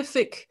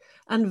 terrific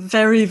and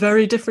very,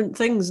 very different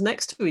things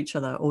next to each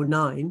other, or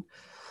 9.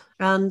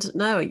 And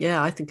no,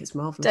 yeah, I think it's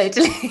marvellous.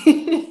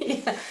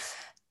 Totally.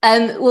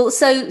 Yeah. Well,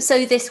 so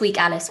this week,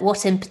 Alice,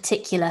 what in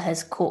particular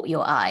has caught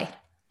your eye?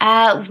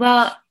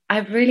 Well,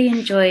 I've really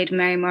enjoyed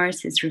Mary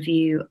Morris's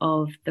review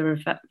of the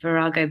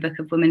Virago Book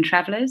of Women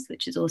Travellers,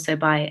 which is also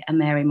by a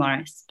Mary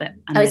Morris. But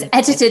it's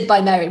edited by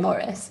Mary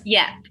Morris.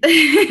 Yeah,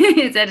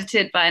 it's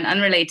edited by an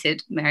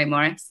unrelated Mary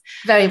Morris.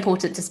 Very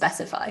important to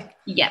specify.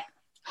 Yep.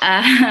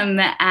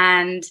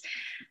 And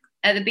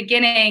at the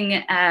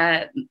beginning,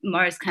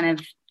 Morris kind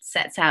of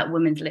sets out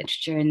women's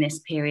literature in this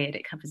period.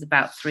 It covers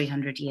about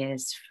 300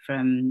 years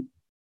from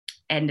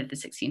end of the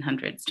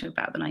 1600s to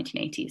about the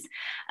 1980s,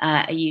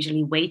 are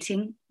usually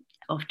waiting,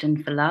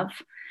 often for love.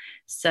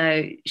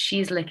 So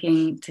she's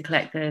looking to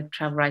collect the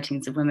travel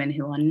writings of women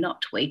who are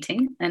not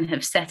waiting and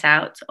have set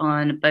out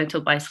on a boat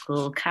or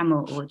bicycle,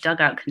 camel or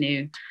dugout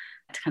canoe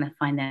to kind of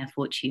find their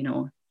fortune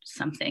or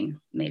something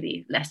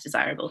maybe less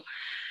desirable.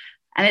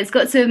 And it's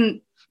got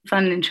some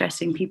fun and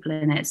interesting people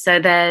in it.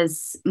 So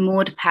there's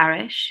Maud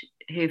Parrish,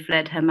 who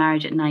fled her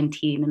marriage at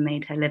 19 and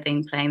made her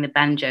living playing the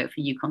banjo for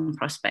Yukon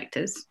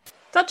prospectors.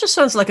 That just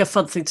sounds like a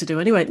fun thing to do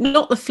anyway.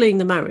 Not the fleeing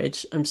the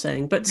marriage, I'm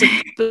saying, but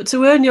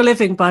to earn your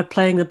living by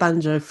playing the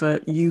banjo for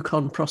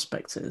Yukon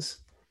prospectors.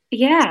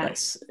 Yeah.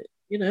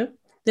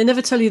 They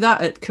never tell you that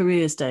at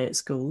careers day at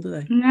school, do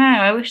they? No,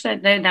 I wish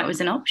I'd known that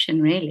was an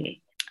option,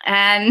 really.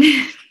 And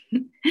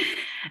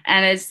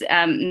as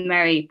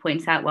Mary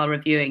points out while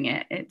reviewing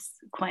it, it's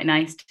quite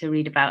nice to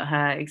read about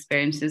her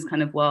experiences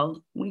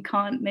we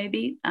can't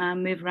maybe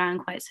move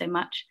around quite so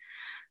much.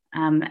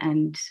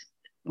 And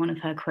one of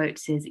her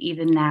quotes is,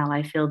 "Even now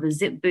I feel the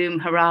zip boom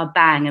hurrah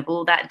bang of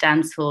all that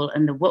dance hall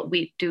and the what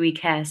we do we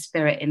care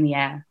spirit in the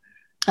air."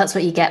 That's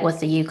what you get with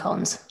the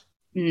Yukons.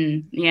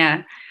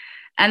 Yeah.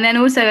 And then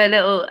also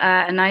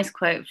a nice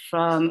quote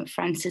from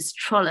Frances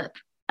Trollope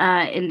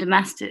in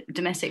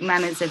Domestic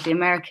Manners of the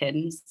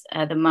Americans,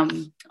 the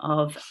mum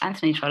of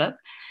Anthony Trollope,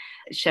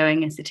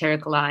 showing a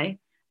satirical eye,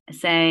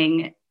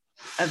 saying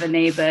of a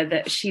neighbour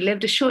that she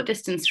lived a short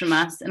distance from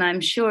us and I'm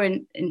sure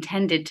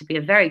intended to be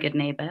a very good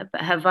neighbour,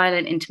 but her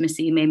violent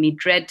intimacy made me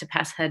dread to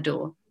pass her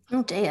door.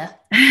 Oh dear.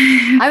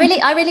 I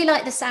really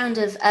like the sound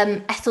of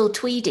Ethel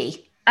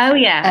Tweedy. Oh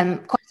yeah.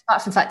 Quite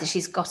apart from the fact that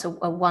she's got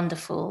a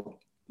wonderful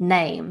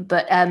name,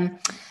 but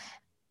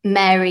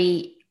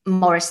Mary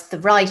Morris, the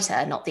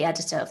writer, not the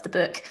editor of the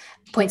book,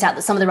 points out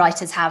that some of the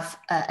writers have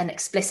an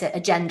explicit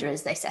agenda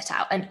as they set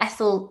out. And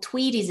Ethel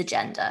Tweedy's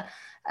agenda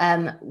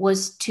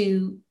was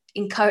to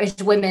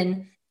encourage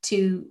women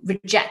to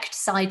reject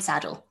side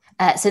saddle.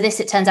 So this,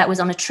 it turns out, was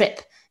on a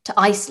trip to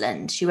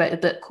Iceland. She wrote a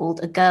book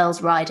called A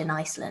Girl's Ride in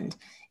Iceland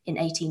in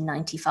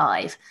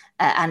 1895.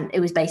 And it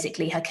was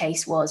basically, her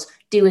case was,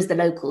 do as the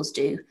locals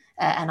do.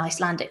 And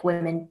Icelandic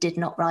women did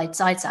not ride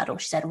side saddle.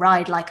 She said,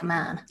 ride like a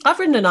man. I've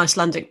ridden an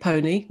Icelandic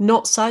pony,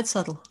 not side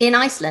saddle. In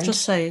Iceland?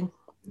 Just saying.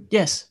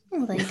 Yes.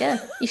 Oh, there you go.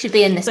 You should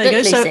be in this book,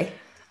 Lucy.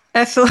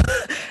 So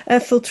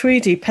Ethel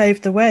Tweedy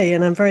paved the way,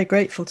 and I'm very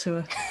grateful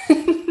to her.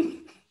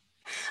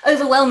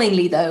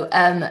 Overwhelmingly, though,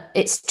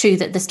 it's true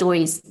that the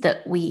stories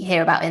that we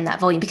hear about in that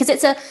volume, because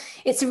it's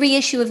a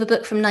reissue of a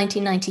book from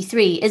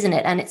 1993, isn't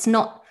it? And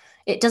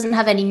it doesn't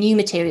have any new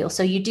material.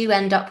 So you do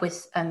end up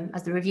with,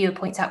 as the reviewer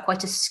points out,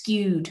 quite a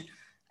skewed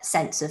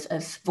sense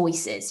of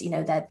voices. You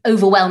know, they're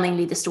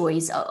overwhelmingly the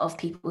stories of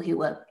people who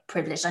were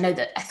privileged. I know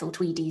that Ethel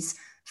Tweedy's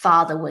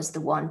father was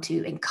the one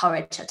to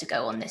encourage her to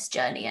go on this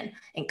journey and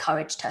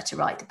encouraged her to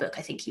write the book.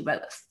 I think he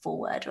wrote a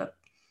foreword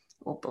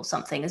or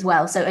something as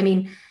well. So, I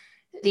mean,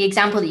 the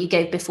example that you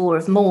gave before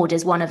of Maud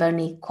is one of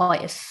only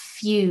quite a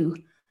few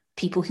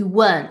people who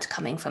weren't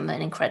coming from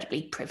an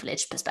incredibly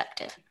privileged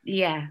perspective.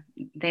 Yeah,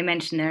 they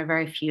mentioned there are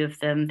very few of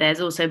them. There's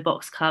also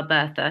Boxcar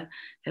Bertha,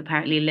 who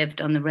apparently lived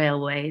on the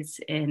railways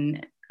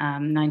in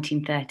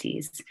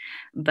 1930s.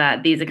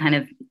 But these are kind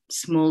of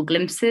small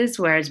glimpses,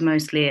 whereas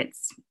mostly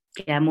it's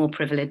more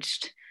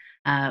privileged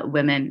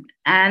women.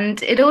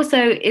 And it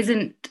also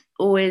isn't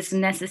always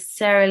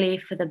necessarily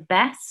for the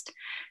best.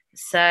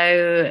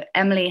 So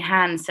Emily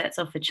Hand sets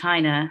off for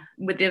China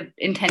with the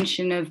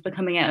intention of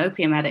becoming an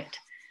opium addict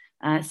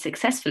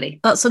successfully.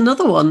 That's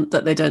another one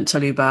that they don't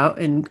tell you about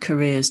in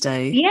Careers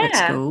Day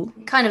at school.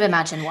 Kind of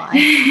imagine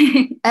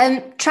why.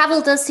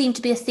 Travel does seem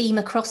to be a theme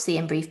across the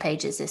In Brief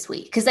pages this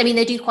week, because I mean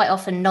they do quite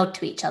often nod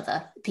to each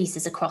other,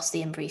 pieces across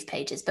the In Brief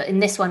pages, but in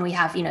this one we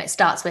have, it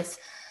starts with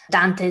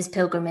Dante's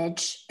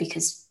Pilgrimage,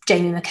 because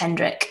Jamie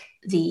McKendrick,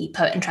 the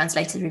poet and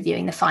translator, is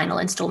reviewing the final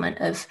instalment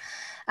of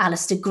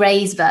Alistair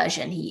Gray's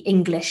version. He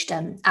Englished,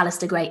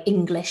 Alistair Gray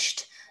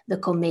Englished the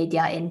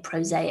Commedia in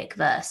prosaic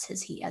verse,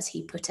 as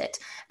he put it.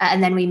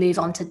 And then we move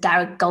on to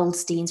Derek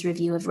Goldstein's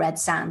review of Red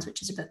Sands,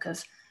 which is a book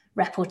of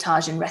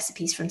reportage and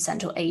recipes from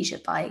Central Asia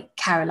by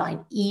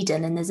Caroline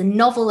Eden. And there's a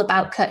novel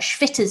about Kurt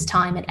Schwitter's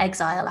time in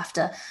exile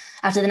after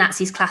the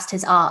Nazis classed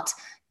his art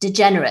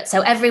degenerate.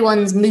 So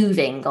everyone's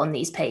moving on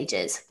these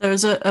pages.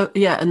 There's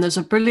and there's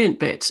a brilliant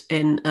bit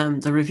in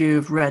the review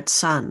of Red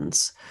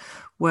Sands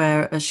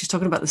where she's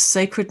talking about the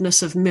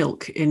sacredness of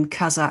milk in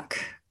Kazakh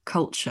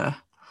culture.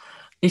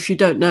 If you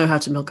don't know how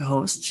to milk a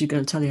horse, she's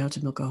going to tell you how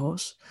to milk a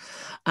horse,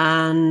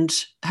 and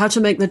how to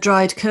make the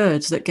dried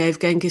curds that gave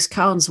Genghis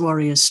Khan's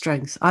warriors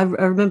strength. I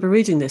remember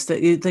reading this,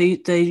 that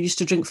they used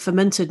to drink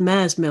fermented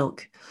mare's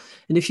milk.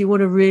 And if you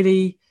want to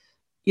really,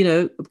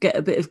 get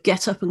a bit of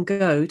get up and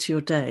go to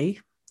your day,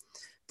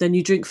 then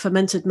you drink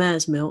fermented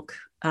mare's milk,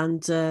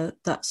 and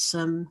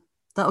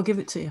that'll give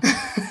it to you.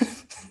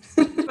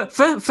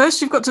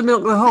 First, you've got to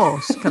milk the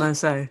horse, can I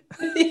say?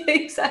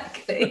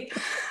 Exactly.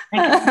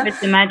 I can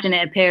just imagine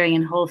it appearing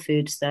in Whole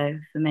Foods, though,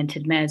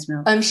 fermented mare's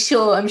milk. I'm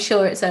sure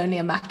it's only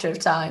a matter of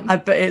time. I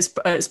bet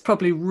it's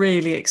probably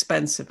really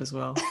expensive as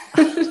well.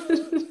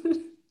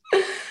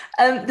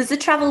 There's a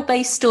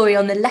travel-based story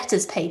on the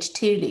letters page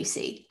too,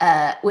 Lucy,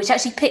 which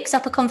actually picks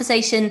up a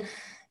conversation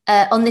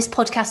on this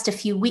podcast a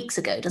few weeks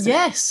ago, doesn't it?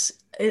 Yes.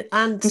 And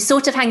I'm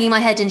sort of hanging my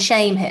head in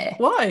shame here.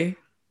 Why?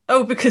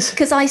 Oh,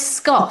 because I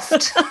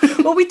scoffed.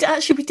 Well, we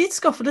did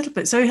scoff a little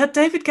bit. So we had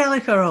David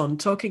Gallagher on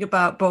talking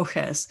about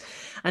Borges,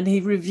 and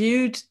he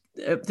reviewed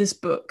this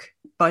book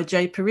by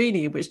Jay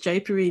Perini, in which Jay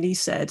Perini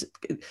said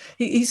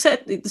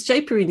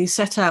Jay Perini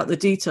set out the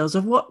details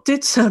of what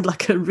did sound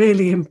like a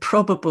really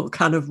improbable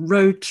kind of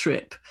road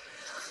trip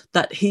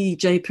that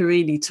Jay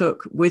Perini,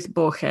 took with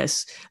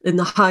Borges in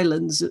the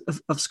Highlands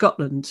of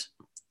Scotland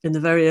in the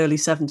very early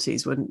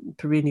 70s when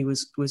Perini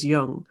was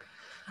young.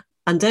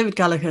 And David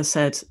Gallagher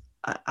said,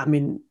 I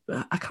mean,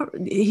 I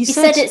can't. He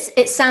said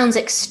it sounds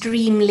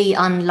extremely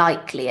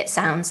unlikely. It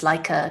sounds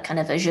like a kind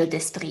of a jeu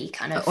d'esprit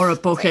kind of, or a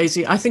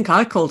Borgesian. I think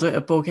I called it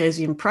a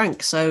Borgesian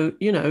prank. So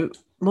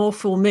more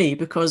for me,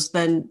 because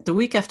then the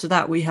week after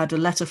that we had a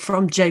letter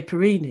from Jay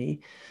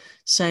Perini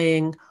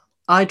saying,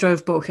 I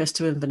drove Borges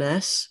to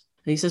Inverness.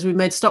 And he says we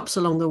made stops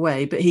along the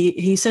way, but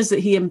he says that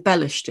he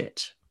embellished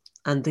it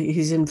and that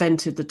he's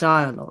invented the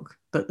dialogue,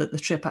 but that the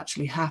trip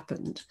actually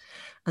happened.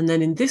 And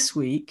then in this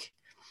week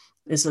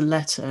is a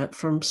letter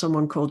from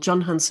someone called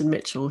John Hanson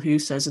Mitchell, who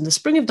says, in the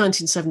spring of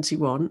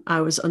 1971,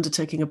 I was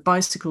undertaking a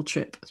bicycle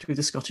trip through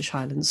the Scottish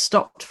Highlands,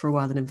 stopped for a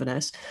while in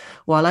Inverness.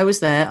 While I was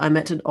there, I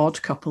met an odd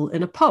couple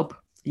in a pub,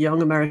 a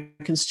young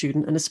American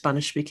student and a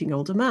Spanish-speaking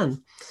older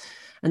man.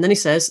 And then he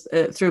says,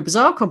 through a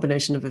bizarre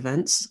combination of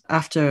events,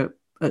 after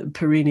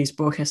Perini's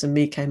Borges and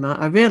Me came out,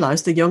 I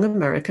realised the young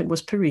American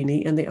was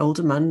Perini and the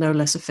older man no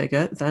less a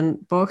figure than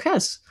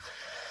Borges.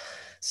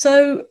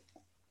 So,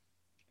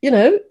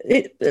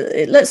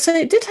 let's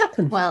say it did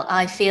happen. Well,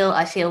 I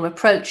feel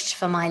reproached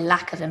for my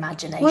lack of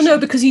imagination. Well, no,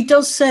 because he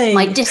does say...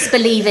 my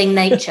disbelieving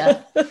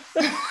nature.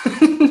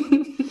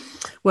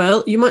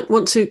 Well, you might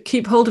want to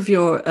keep hold of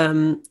your,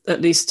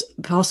 at least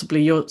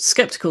possibly your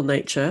sceptical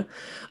nature,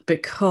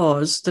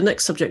 because the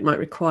next subject might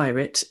require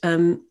it.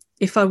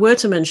 If I were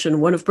to mention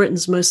one of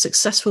Britain's most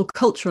successful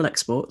cultural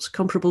exports,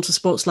 comparable to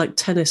sports like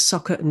tennis,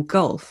 soccer and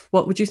golf,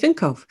 what would you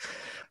think of?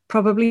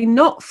 Probably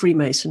not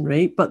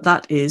Freemasonry, but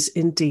that is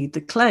indeed the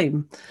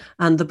claim.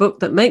 And the book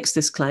that makes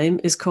this claim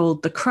is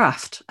called The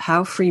Craft,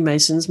 How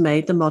Freemasons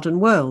Made the Modern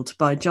World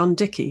by John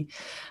Dickey.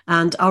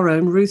 And our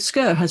own Ruth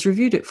Skerr has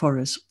reviewed it for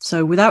us.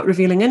 So without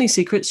revealing any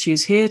secrets, she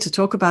is here to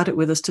talk about it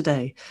with us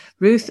today.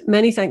 Ruth,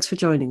 many thanks for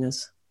joining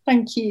us.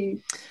 Thank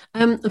you.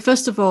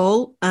 First of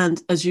all,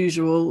 and as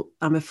usual,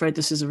 I'm afraid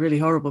this is a really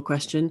horrible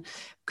question.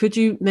 Could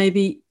you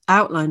maybe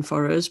outline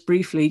for us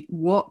briefly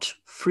what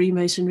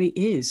Freemasonry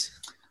is?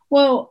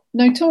 Well,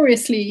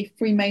 notoriously,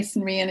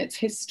 Freemasonry and its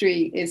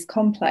history is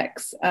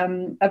complex.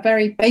 A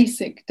very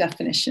basic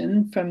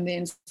definition from the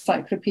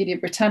Encyclopedia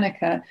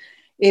Britannica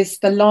is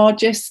the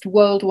largest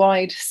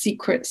worldwide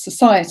secret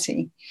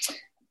society.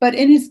 But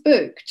in his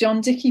book,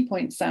 John Dickey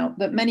points out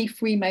that many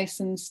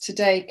Freemasons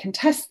today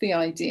contest the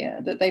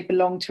idea that they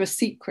belong to a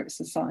secret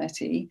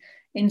society.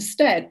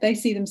 Instead, they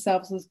see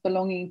themselves as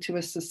belonging to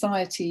a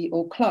society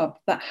or club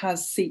that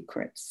has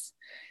secrets.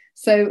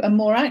 So a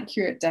more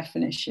accurate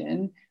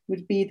definition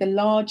would be the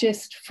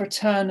largest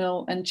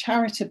fraternal and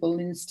charitable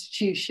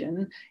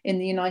institution in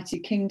the United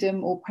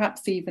Kingdom, or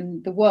perhaps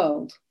even the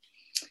world.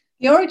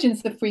 The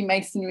origins of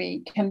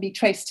Freemasonry can be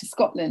traced to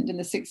Scotland in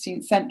the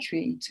 16th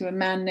century to a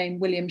man named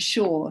William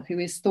Shaw, who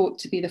is thought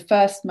to be the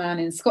first man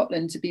in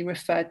Scotland to be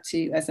referred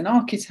to as an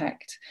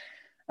architect.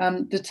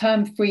 The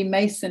term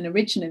Freemason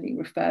originally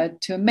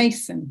referred to a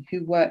mason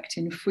who worked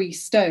in free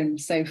stone,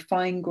 so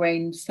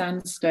fine-grained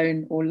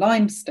sandstone or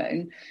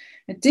limestone.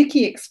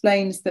 Dickey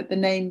explains that the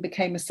name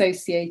became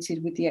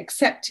associated with the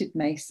accepted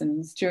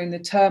Masons during the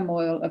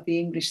turmoil of the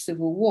English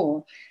Civil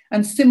War,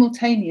 and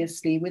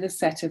simultaneously with a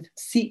set of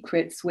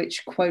secrets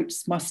which,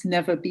 quotes, must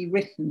never be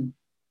written.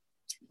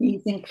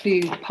 These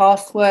include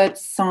passwords,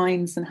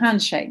 signs, and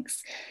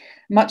handshakes.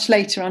 Much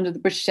later, under the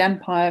British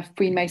Empire,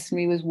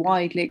 Freemasonry was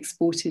widely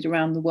exported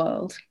around the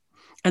world.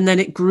 And then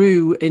it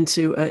grew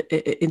into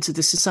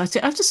the society.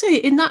 I have to say,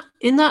 in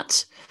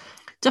that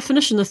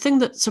definition, the thing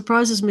that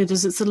surprises me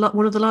is it's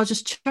one of the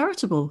largest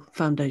charitable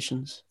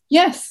foundations.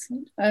 Yes,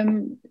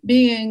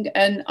 being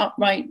an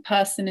upright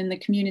person in the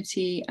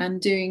community and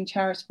doing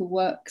charitable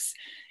works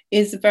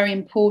is a very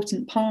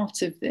important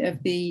part of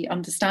the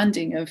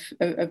understanding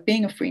of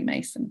being a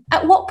Freemason.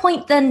 At what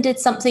point then did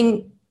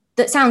something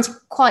that sounds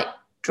quite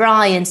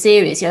dry and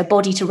serious, a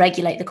body to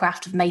regulate the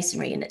craft of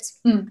masonry and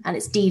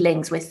its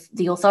dealings with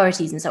the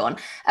authorities and so on,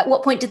 at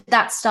what point did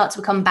that start to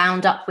become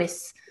bound up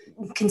with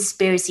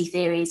conspiracy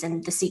theories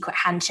and the secret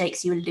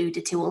handshakes you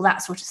alluded to, all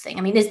that sort of thing?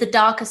 I mean, is the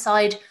darker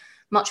side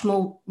much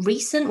more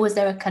recent? Was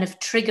there a kind of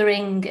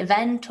triggering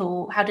event,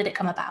 or how did it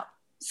come about?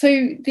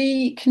 So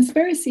the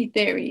conspiracy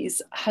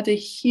theories had a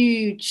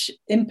huge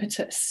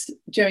impetus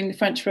during the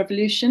French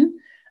Revolution.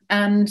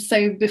 And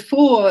so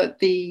before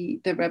the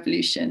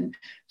revolution,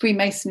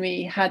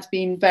 Freemasonry had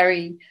been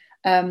very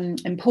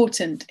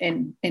important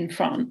in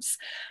France.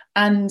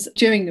 And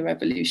during the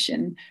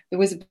revolution, there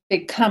was a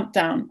big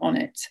clampdown on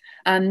it.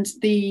 And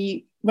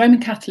the Roman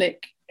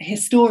Catholic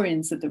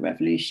historians of the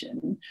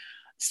revolution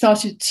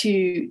started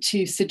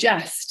to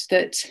suggest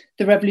that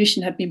the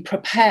revolution had been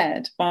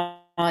prepared by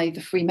the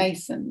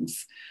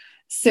Freemasons.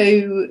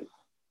 So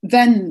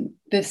then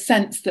the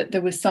sense that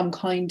there was some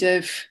kind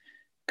of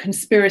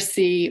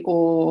conspiracy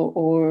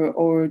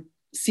or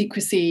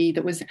secrecy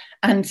that was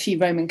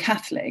anti-Roman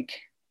Catholic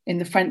in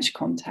the French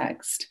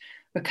context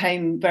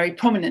became very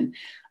prominent.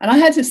 And I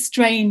had a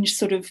strange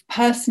sort of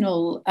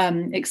personal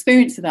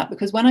experience of that,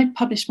 because when I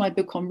published my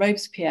book on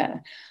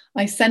Robespierre,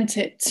 I sent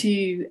it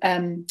to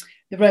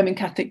the Roman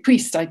Catholic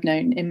priest I'd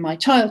known in my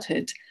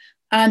childhood.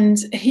 And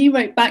he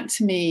wrote back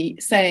to me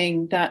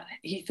saying that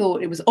he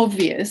thought it was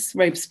obvious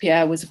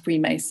Robespierre was a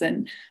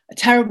Freemason, a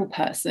terrible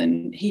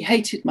person. He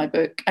hated my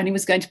book and he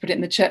was going to put it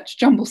in the church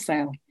jumble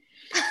sale.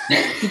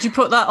 Did you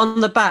put that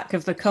on the back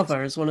of the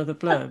cover as one of the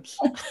blurbs?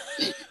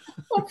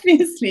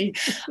 Obviously,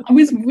 I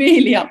was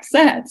really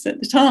upset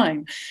at the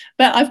time.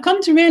 But I've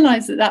come to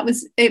realise that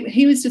was it.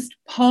 He was just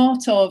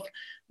part of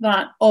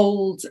that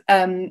old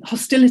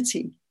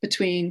hostility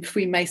between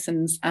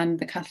Freemasons and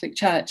the Catholic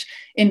Church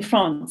in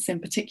France in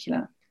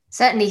particular.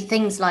 Certainly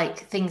things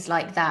like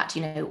that,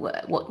 you know,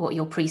 what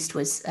your priest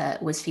was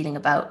feeling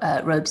about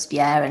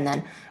Robespierre, and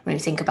then when you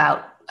think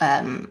about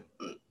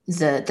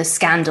the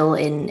scandal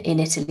in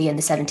Italy in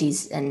the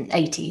 70s and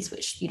 80s,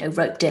 which, you know,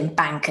 roped in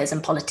bankers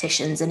and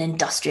politicians and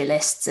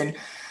industrialists and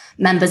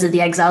members of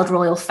the exiled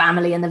royal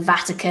family and the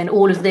Vatican,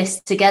 all of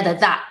this together,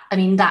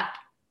 that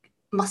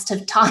must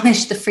have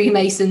tarnished the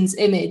Freemasons'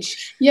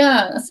 image.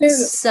 Yeah,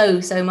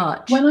 so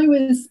much. When I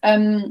was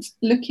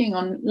looking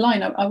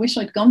online, I wish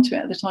I'd gone to it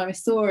at the time. I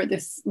saw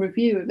this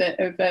review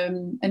of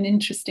an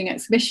interesting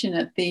exhibition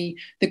at the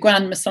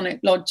Grand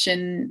Masonic Lodge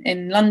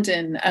in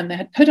London, and they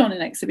had put on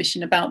an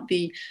exhibition about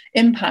the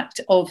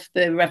impact of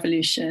the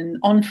revolution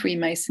on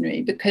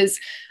Freemasonry, because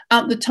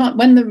at the time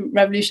when the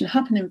revolution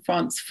happened in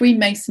France,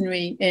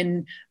 Freemasonry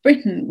in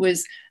Britain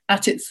was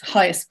at its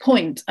highest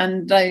point,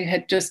 and they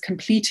had just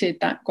completed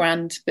that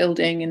grand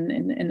building in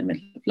the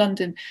middle of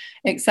London,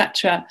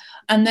 etc.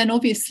 And then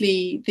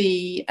obviously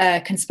the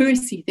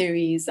conspiracy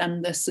theories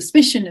and the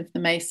suspicion of the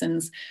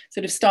Masons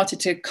sort of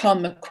started to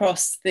come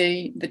across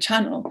the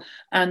channel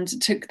and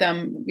took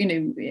them, you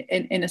know,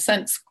 in a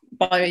sense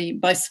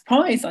by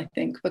surprise, I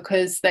think,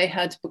 because they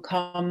had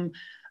become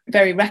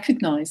very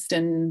recognised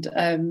and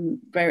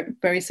very,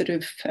 very sort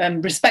of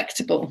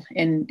respectable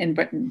in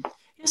Britain.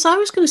 Yes, I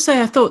was going to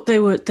say I thought they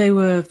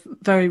were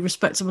very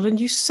respectable. And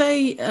you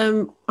say,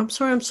 I'm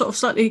sorry, I'm sort of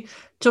slightly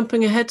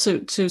jumping ahead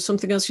to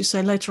something else you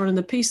say later on in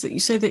the piece, that you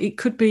say that it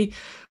could be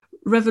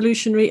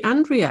revolutionary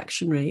and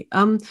reactionary.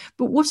 But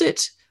was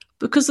it,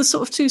 because there's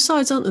sort of two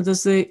sides, aren't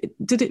there?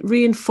 Did it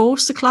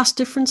reinforce the class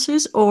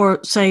differences,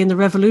 or say in the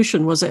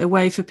revolution, was it a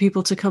way for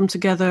people to come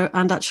together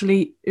and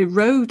actually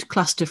erode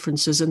class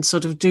differences and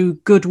sort of do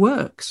good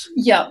works?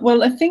 Yeah,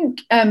 well, I think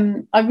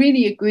I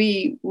really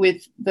agree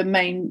with the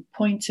main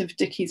point of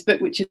Dickie's book,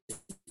 which is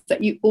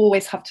that you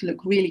always have to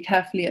look really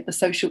carefully at the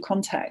social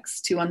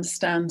context to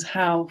understand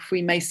how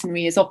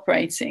Freemasonry is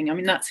operating. I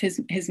mean, that's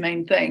his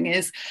main thing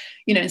is,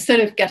 you know,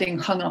 instead of getting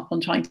hung up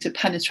on trying to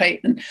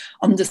penetrate and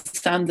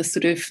understand the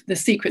sort of the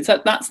secrets,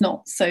 that's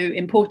not so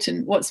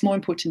important. What's more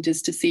important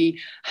is to see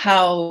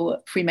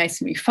how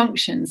Freemasonry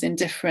functions in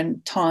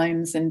different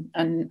times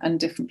and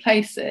different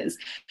places.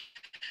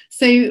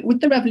 So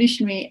with the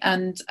revolutionary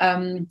and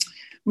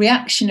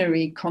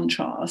reactionary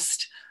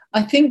contrast,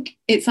 I think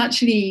it's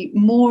actually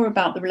more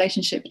about the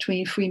relationship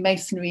between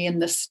Freemasonry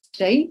and the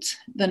state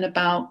than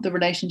about the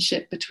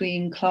relationship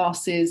between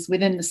classes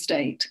within the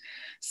state.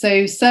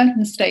 So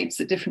certain states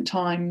at different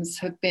times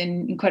have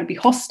been incredibly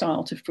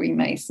hostile to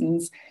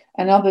Freemasons,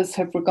 and others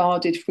have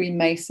regarded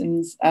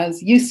Freemasons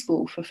as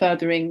useful for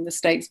furthering the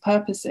state's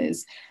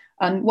purposes.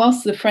 And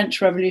whilst the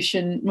French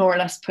Revolution more or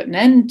less put an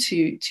end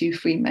to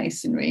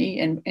Freemasonry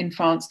in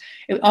France,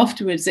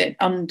 afterwards it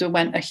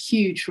underwent a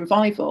huge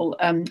revival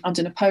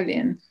under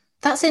Napoleon.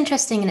 That's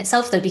interesting in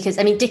itself, though, because,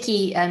 I mean,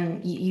 Dickie,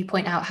 you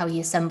point out how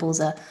he assembles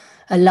a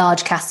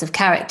large cast of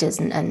characters,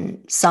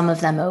 and some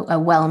of them are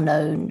well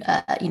known,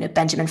 you know,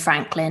 Benjamin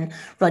Franklin,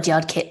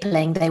 Rudyard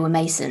Kipling, they were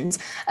Masons.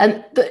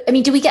 But, I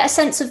mean, do we get a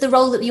sense of the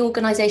role that the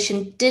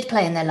organisation did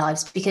play in their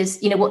lives?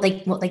 Because, you know, what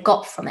they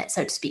got from it,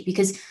 so to speak,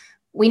 because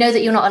we know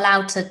that you're not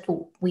allowed to,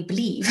 or we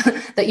believe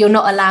that you're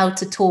not allowed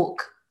to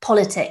talk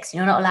politics,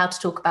 you're not allowed to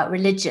talk about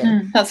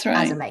religion. That's right.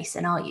 As a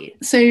Mason, are you?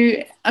 So,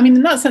 I mean,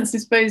 in that sense, I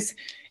suppose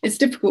it's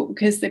difficult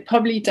because they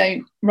probably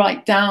don't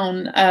write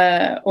down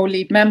or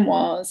leave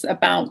memoirs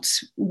about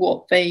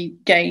what they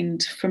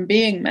gained from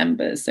being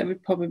members. So it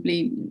would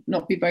probably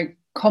not be very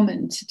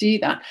common to do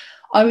that.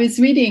 I was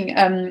reading,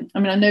 I mean,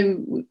 I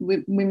know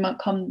we might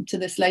come to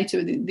this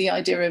later, the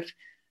idea of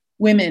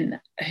women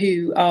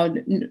who are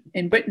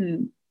in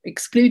Britain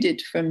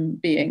excluded from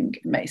being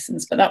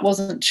Masons, but that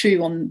wasn't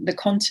true on the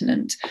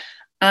continent.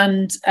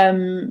 And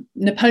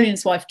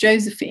Napoleon's wife,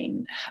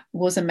 Josephine,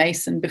 was a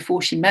Mason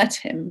before she met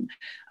him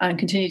and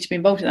continued to be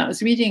involved in that. I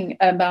was reading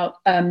about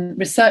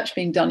research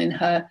being done in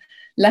her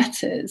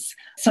letters.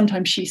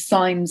 Sometimes she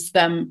signs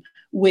them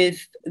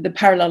with the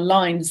parallel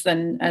lines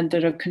and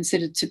that are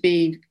considered to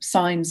be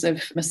signs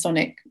of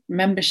Masonic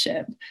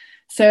membership.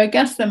 So I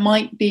guess there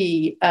might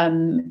be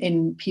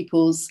in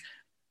people's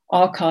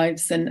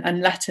archives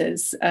and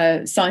letters,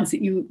 signs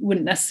that you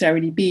wouldn't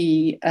necessarily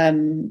be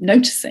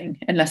noticing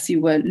unless you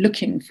were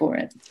looking for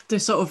it. The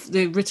sort of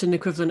the written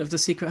equivalent of the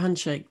secret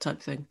handshake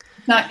type thing.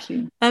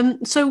 Exactly.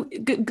 So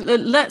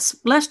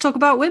let's talk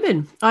about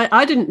women.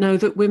 I didn't know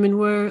that women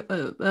were.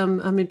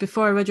 I mean,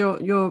 before I read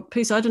your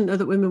piece, I didn't know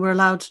that women were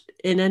allowed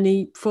in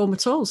any form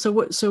at all. So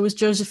was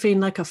Josephine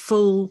like a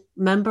full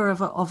member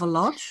of a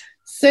lodge?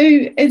 So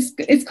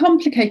it's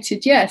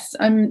complicated, yes.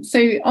 So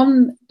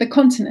on the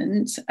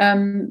continent,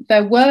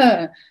 there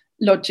were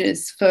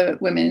lodges for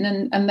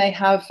women, and they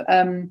have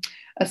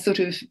a sort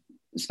of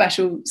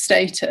special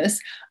status.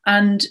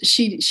 And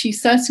she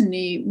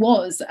certainly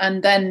was.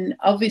 And then,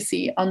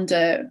 obviously,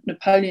 under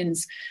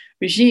Napoleon's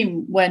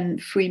regime, when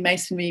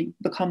Freemasonry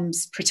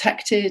becomes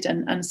protected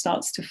and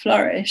starts to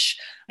flourish.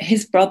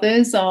 His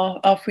brothers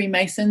are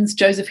Freemasons.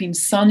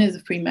 Josephine's son is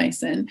a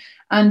Freemason,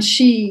 and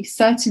she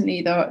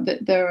certainly,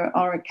 there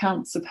are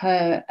accounts of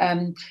her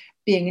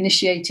being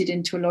initiated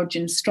into a lodge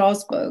in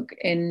Strasbourg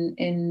in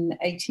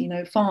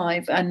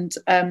 1805, and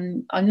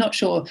I'm not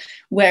sure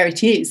where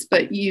it is,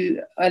 but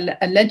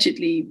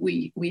allegedly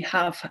we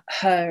have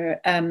her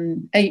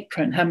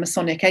apron, her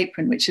Masonic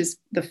apron, which is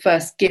the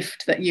first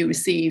gift that you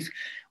receive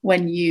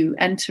when you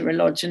enter a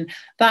lodge, and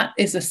that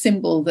is a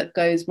symbol that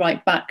goes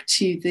right back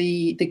to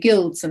the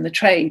guilds and the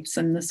trades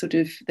and the sort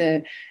of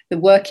the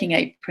working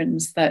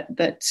aprons that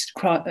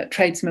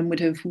tradesmen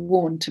would have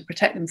worn to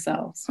protect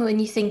themselves. When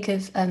you think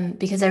of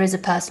because there is a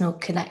personal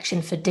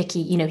connection for Dickey,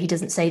 you know, he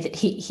doesn't say that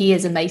he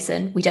is a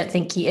Mason. We don't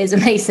think he is a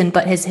Mason,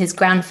 but his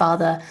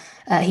grandfather,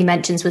 he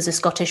mentions, was a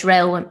Scottish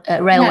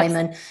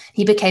railwayman. Yes.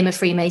 He became a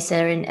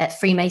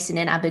Freemason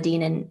in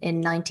Aberdeen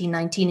in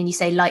 1919. And you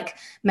say, like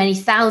many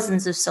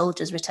thousands of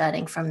soldiers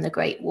returning from the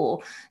Great War.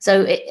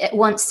 So it at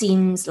once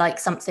seems like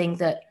something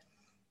that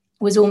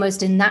was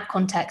almost in that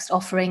context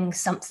offering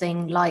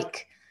something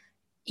like,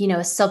 you know,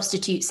 a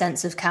substitute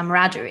sense of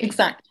camaraderie.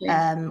 Exactly.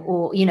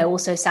 Or, you know,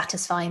 also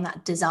satisfying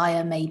that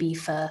desire maybe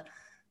for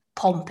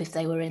pomp if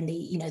they were in the,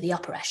 you know, the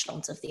upper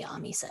echelons of the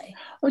army, say,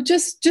 or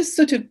just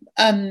sort of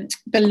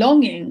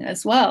belonging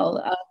as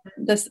well,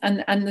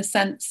 and the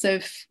sense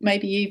of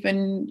maybe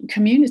even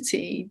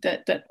community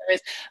that there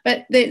is.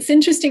 But it's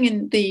interesting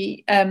in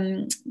the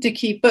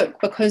Dickey book,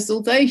 because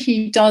although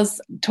he does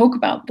talk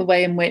about the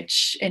way in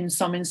which in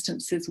some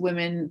instances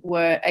women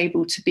were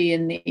able to be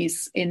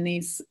in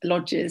these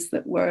lodges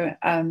that were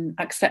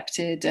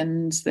accepted,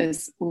 and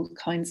there's all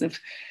kinds of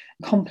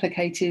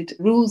complicated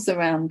rules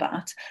around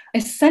that,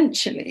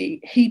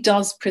 essentially he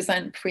does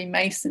present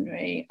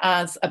Freemasonry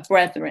as a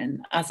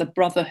brethren, as a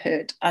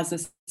brotherhood, as a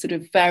sort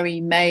of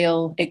very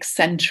male,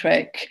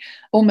 eccentric,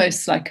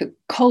 almost like a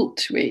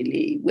cult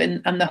really,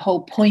 and the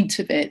whole point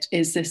of it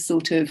is this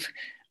sort of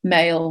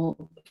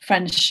male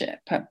friendship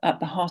at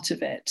the heart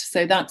of it.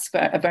 So that's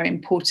a very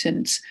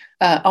important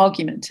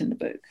argument in the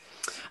book.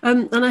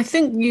 And I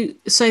think you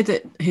say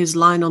that his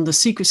line on the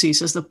secrecy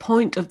says the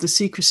point of the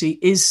secrecy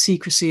is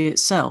secrecy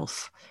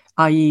itself,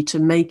 i.e. to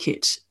make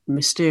it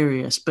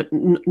mysterious, but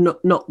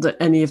not that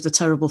any of the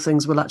terrible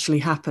things will actually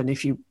happen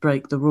if you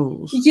break the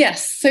rules.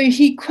 Yes, so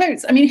he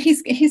quotes, I mean,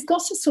 he's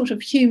got a sort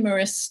of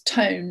humorous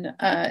tone,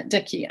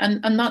 Dickey,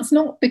 and that's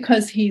not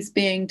because he's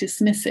being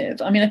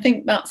dismissive. I mean, I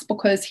think that's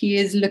because he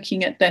is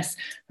looking at this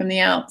from the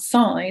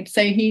outside.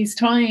 So he's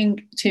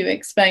trying to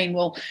explain,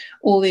 well,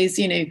 all these,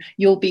 you know,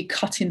 you'll be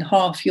cut in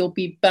half, you'll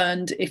be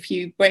burned if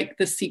you break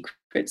the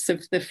secrets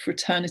of the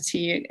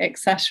fraternity,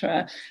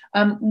 etc.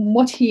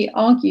 What he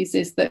argues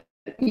is that,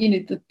 you know,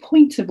 the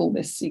point of all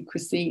this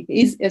secrecy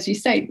is, as you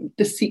say,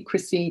 the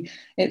secrecy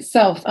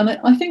itself. And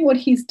I think what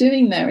he's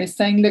doing there is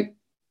saying, look,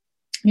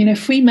 you know,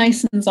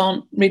 Freemasons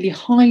aren't really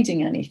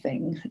hiding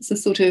anything. It's a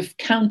sort of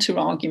counter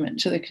argument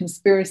to the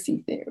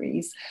conspiracy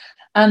theories.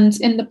 And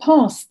in the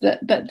past,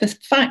 that the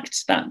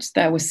fact that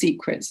there were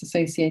secrets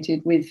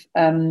associated with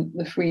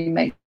the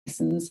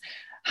Freemasons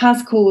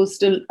has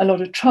caused a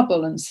lot of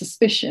trouble and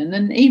suspicion,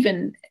 and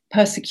even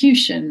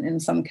persecution in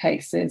some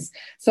cases.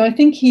 So I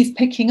think he's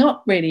picking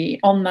up really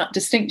on that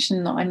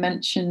distinction that I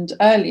mentioned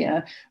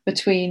earlier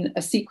between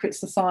a secret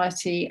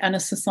society and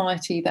a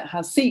society that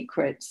has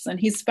secrets. And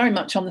he's very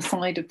much on the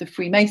side of the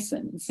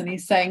Freemasons. And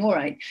he's saying, all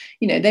right,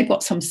 you know, they've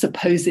got some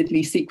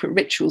supposedly secret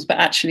rituals, but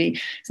actually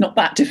it's not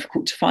that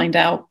difficult to find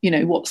out, you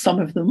know, what some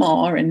of them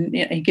are. And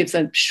you know, he gives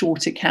a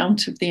short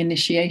account of the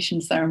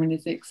initiation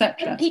ceremonies,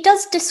 etc. He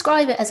does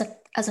describe it as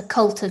a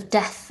cult of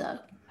death, though.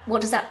 What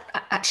does that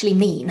actually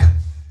mean?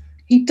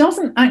 He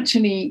doesn't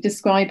actually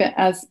describe it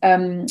as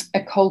a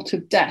cult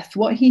of death.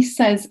 What he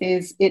says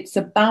is it's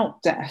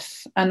about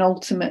death, and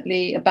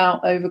ultimately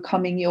about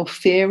overcoming your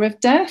fear of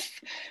death.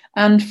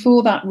 And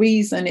for that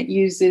reason, it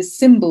uses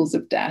symbols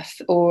of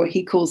death, or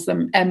he calls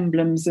them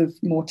emblems of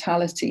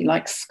mortality,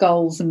 like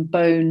skulls and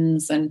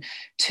bones and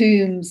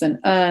tombs and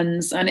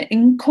urns. And it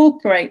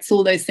incorporates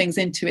all those things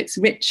into its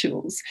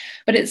rituals.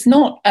 But it's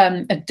not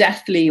a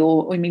deathly,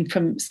 or I mean,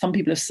 from some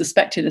people have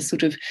suspected a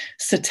sort of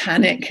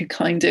satanic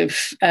kind of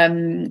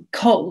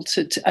cult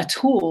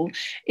at all.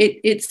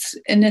 It's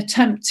an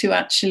attempt to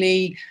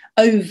actually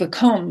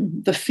overcome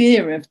the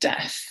fear of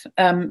death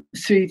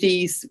through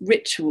these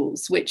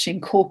rituals, which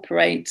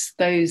incorporate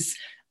those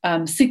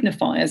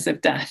signifiers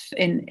of death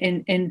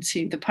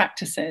into the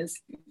practices.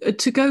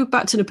 To go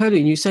back to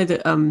Napoleon, you say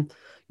that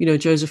you know,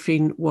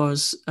 Josephine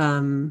was.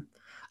 I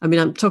mean,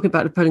 I'm talking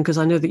about Napoleon because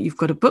I know that you've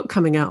got a book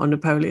coming out on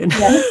Napoleon.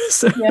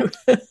 Yes.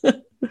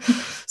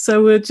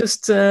 So we'll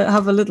just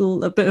have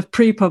a bit of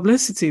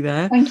pre-publicity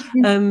there. Thank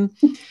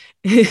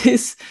you.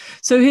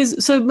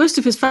 So most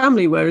of his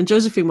family were, and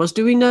Josephine was.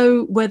 Do we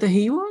know whether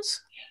he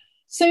was?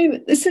 So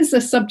this is a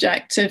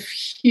subject of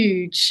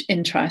huge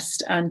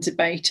interest and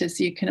debate, as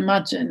you can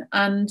imagine.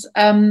 And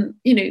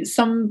you know,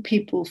 some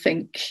people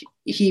think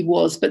he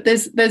was, but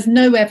there's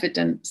no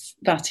evidence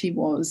that he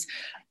was.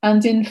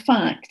 And in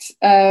fact,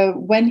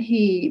 when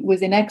he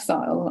was in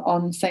exile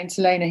on St.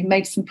 Helena, he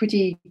made some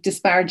pretty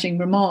disparaging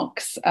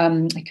remarks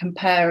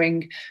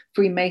comparing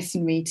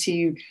Freemasonry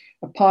to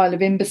a pile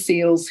of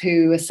imbeciles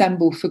who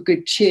assemble for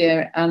good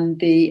cheer and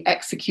the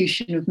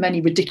execution of many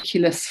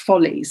ridiculous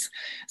follies.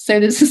 So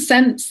there's a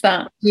sense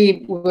that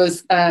he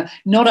was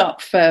not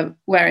up for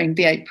wearing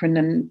the apron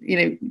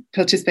and,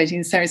 participating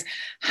in ceremonies.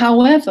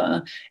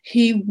 However,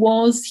 he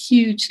was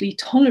hugely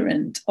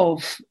tolerant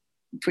of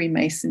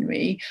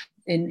Freemasonry.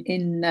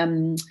 In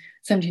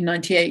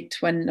 1798,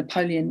 when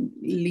Napoleon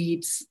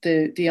leads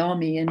the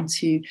army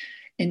into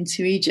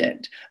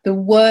Egypt, there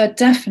were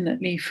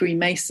definitely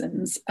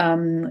Freemasons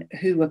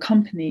who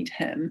accompanied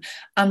him,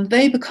 and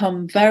they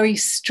become very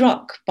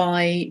struck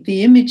by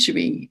the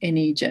imagery in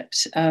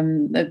Egypt,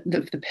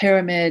 the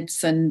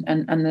pyramids and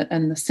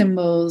the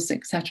symbols,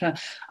 etc.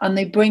 And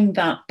they bring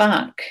that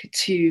back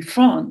to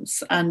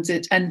France, and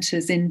it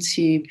enters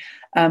into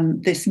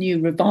this new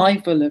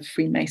revival of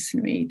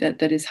Freemasonry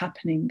that is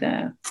happening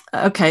there.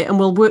 Okay, and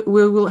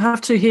we'll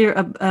have to hear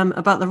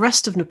about the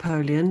rest of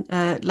Napoleon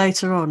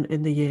later on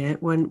in the year,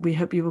 when we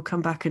hope you will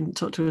come back and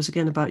talk to us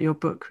again about your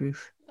book,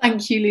 Ruth.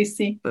 Thank you,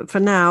 Lucy. But for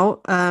now,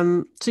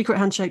 secret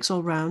handshakes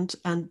all round,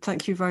 and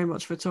thank you very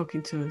much for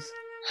talking to us.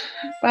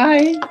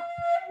 Bye.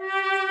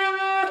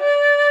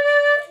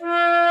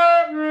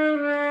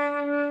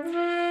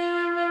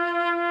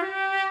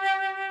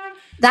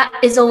 That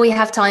is all we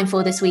have time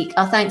for this week.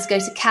 Our thanks go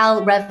to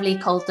Cal,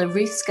 Revley, Coulter,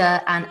 Ruth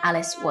Skur and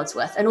Alice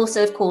Wadsworth, and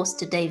also, of course,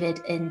 to David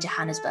in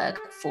Johannesburg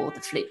for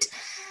the flute.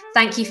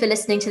 Thank you for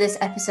listening to this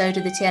episode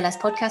of the TLS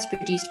podcast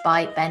produced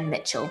by Ben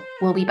Mitchell.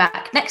 We'll be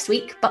back next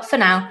week, but for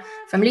now,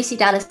 from Lucy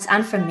Dallas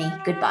and from me,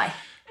 goodbye.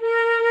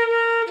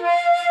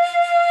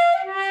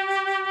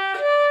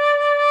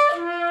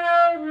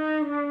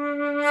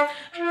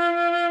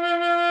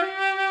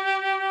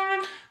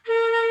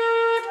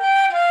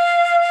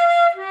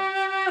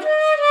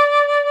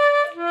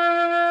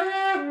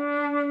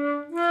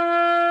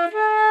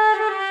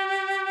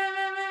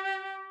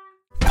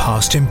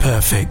 Past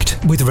Imperfect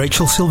with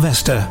Rachel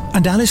Sylvester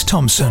and Alice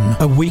Thompson,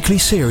 a weekly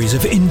series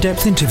of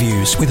in-depth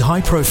interviews with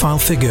high-profile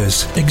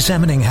figures,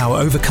 examining how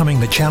overcoming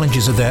the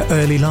challenges of their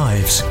early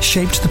lives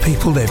shaped the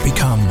people they've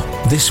become.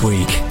 This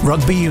week,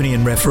 rugby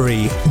union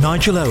referee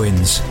Nigel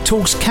Owens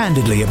talks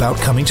candidly about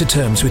coming to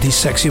terms with his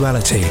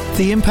sexuality,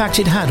 the impact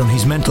it had on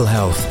his mental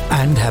health,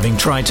 and having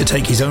tried to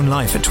take his own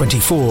life at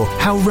 24,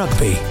 how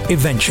rugby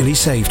eventually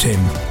saved him.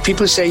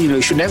 People say,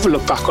 you should never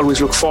look back,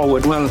 always look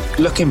forward. Well,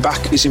 looking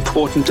back is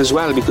important as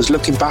well, because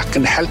looking back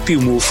can help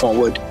you move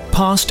forward.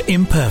 Past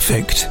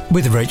Imperfect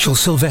with Rachel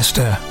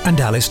Sylvester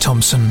and Alice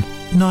Thompson.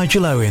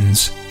 Nigel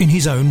Owens, in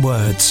his own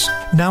words.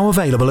 Now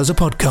available as a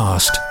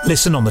podcast.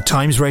 Listen on the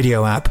Times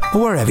Radio app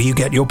or wherever you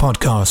get your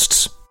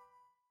podcasts.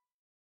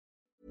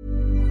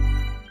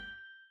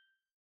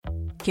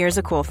 Here's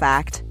a cool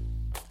fact.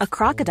 A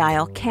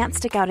crocodile can't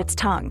stick out its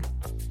tongue.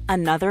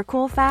 Another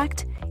cool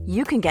fact,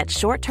 you can get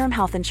short-term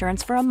health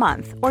insurance for a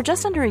month or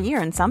just under a year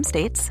in some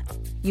states.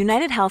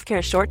 United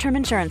Healthcare short-term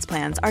insurance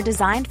plans are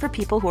designed for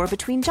people who are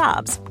between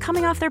jobs,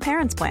 coming off their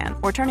parents' plan,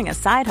 or turning a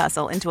side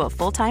hustle into a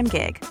full-time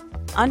gig.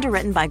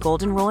 Underwritten by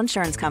Golden Rule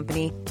Insurance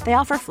Company, they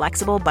offer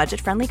flexible,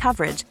 budget-friendly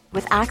coverage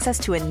with access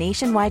to a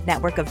nationwide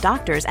network of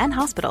doctors and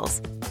hospitals.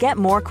 Get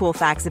more cool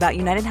facts about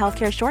United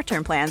Healthcare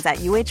short-term plans at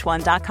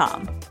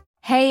uh1.com.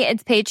 Hey,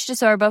 it's Paige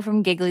DeSorbo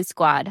from Giggly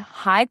Squad.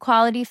 High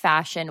quality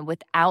fashion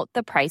without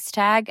the price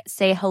tag.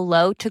 Say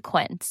hello to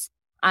Quince.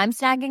 I'm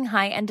snagging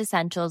high-end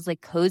essentials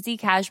like cozy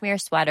cashmere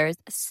sweaters,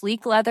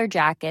 sleek leather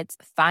jackets,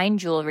 fine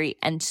jewelry,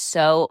 and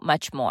so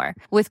much more.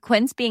 With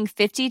Quince being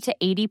 50 to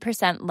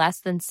 80%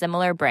 less than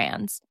similar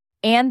brands.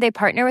 And they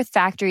partner with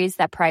factories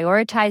that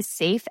prioritize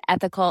safe,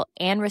 ethical,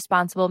 and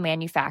responsible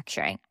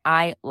manufacturing.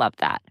 I love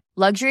that.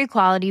 Luxury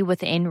quality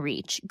within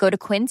reach. Go to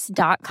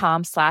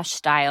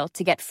quince.com/style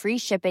to get free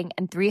shipping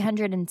and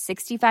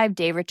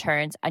 365-day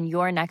returns on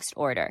your next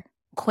order.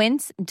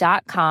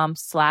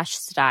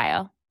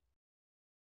 Quince.com/style.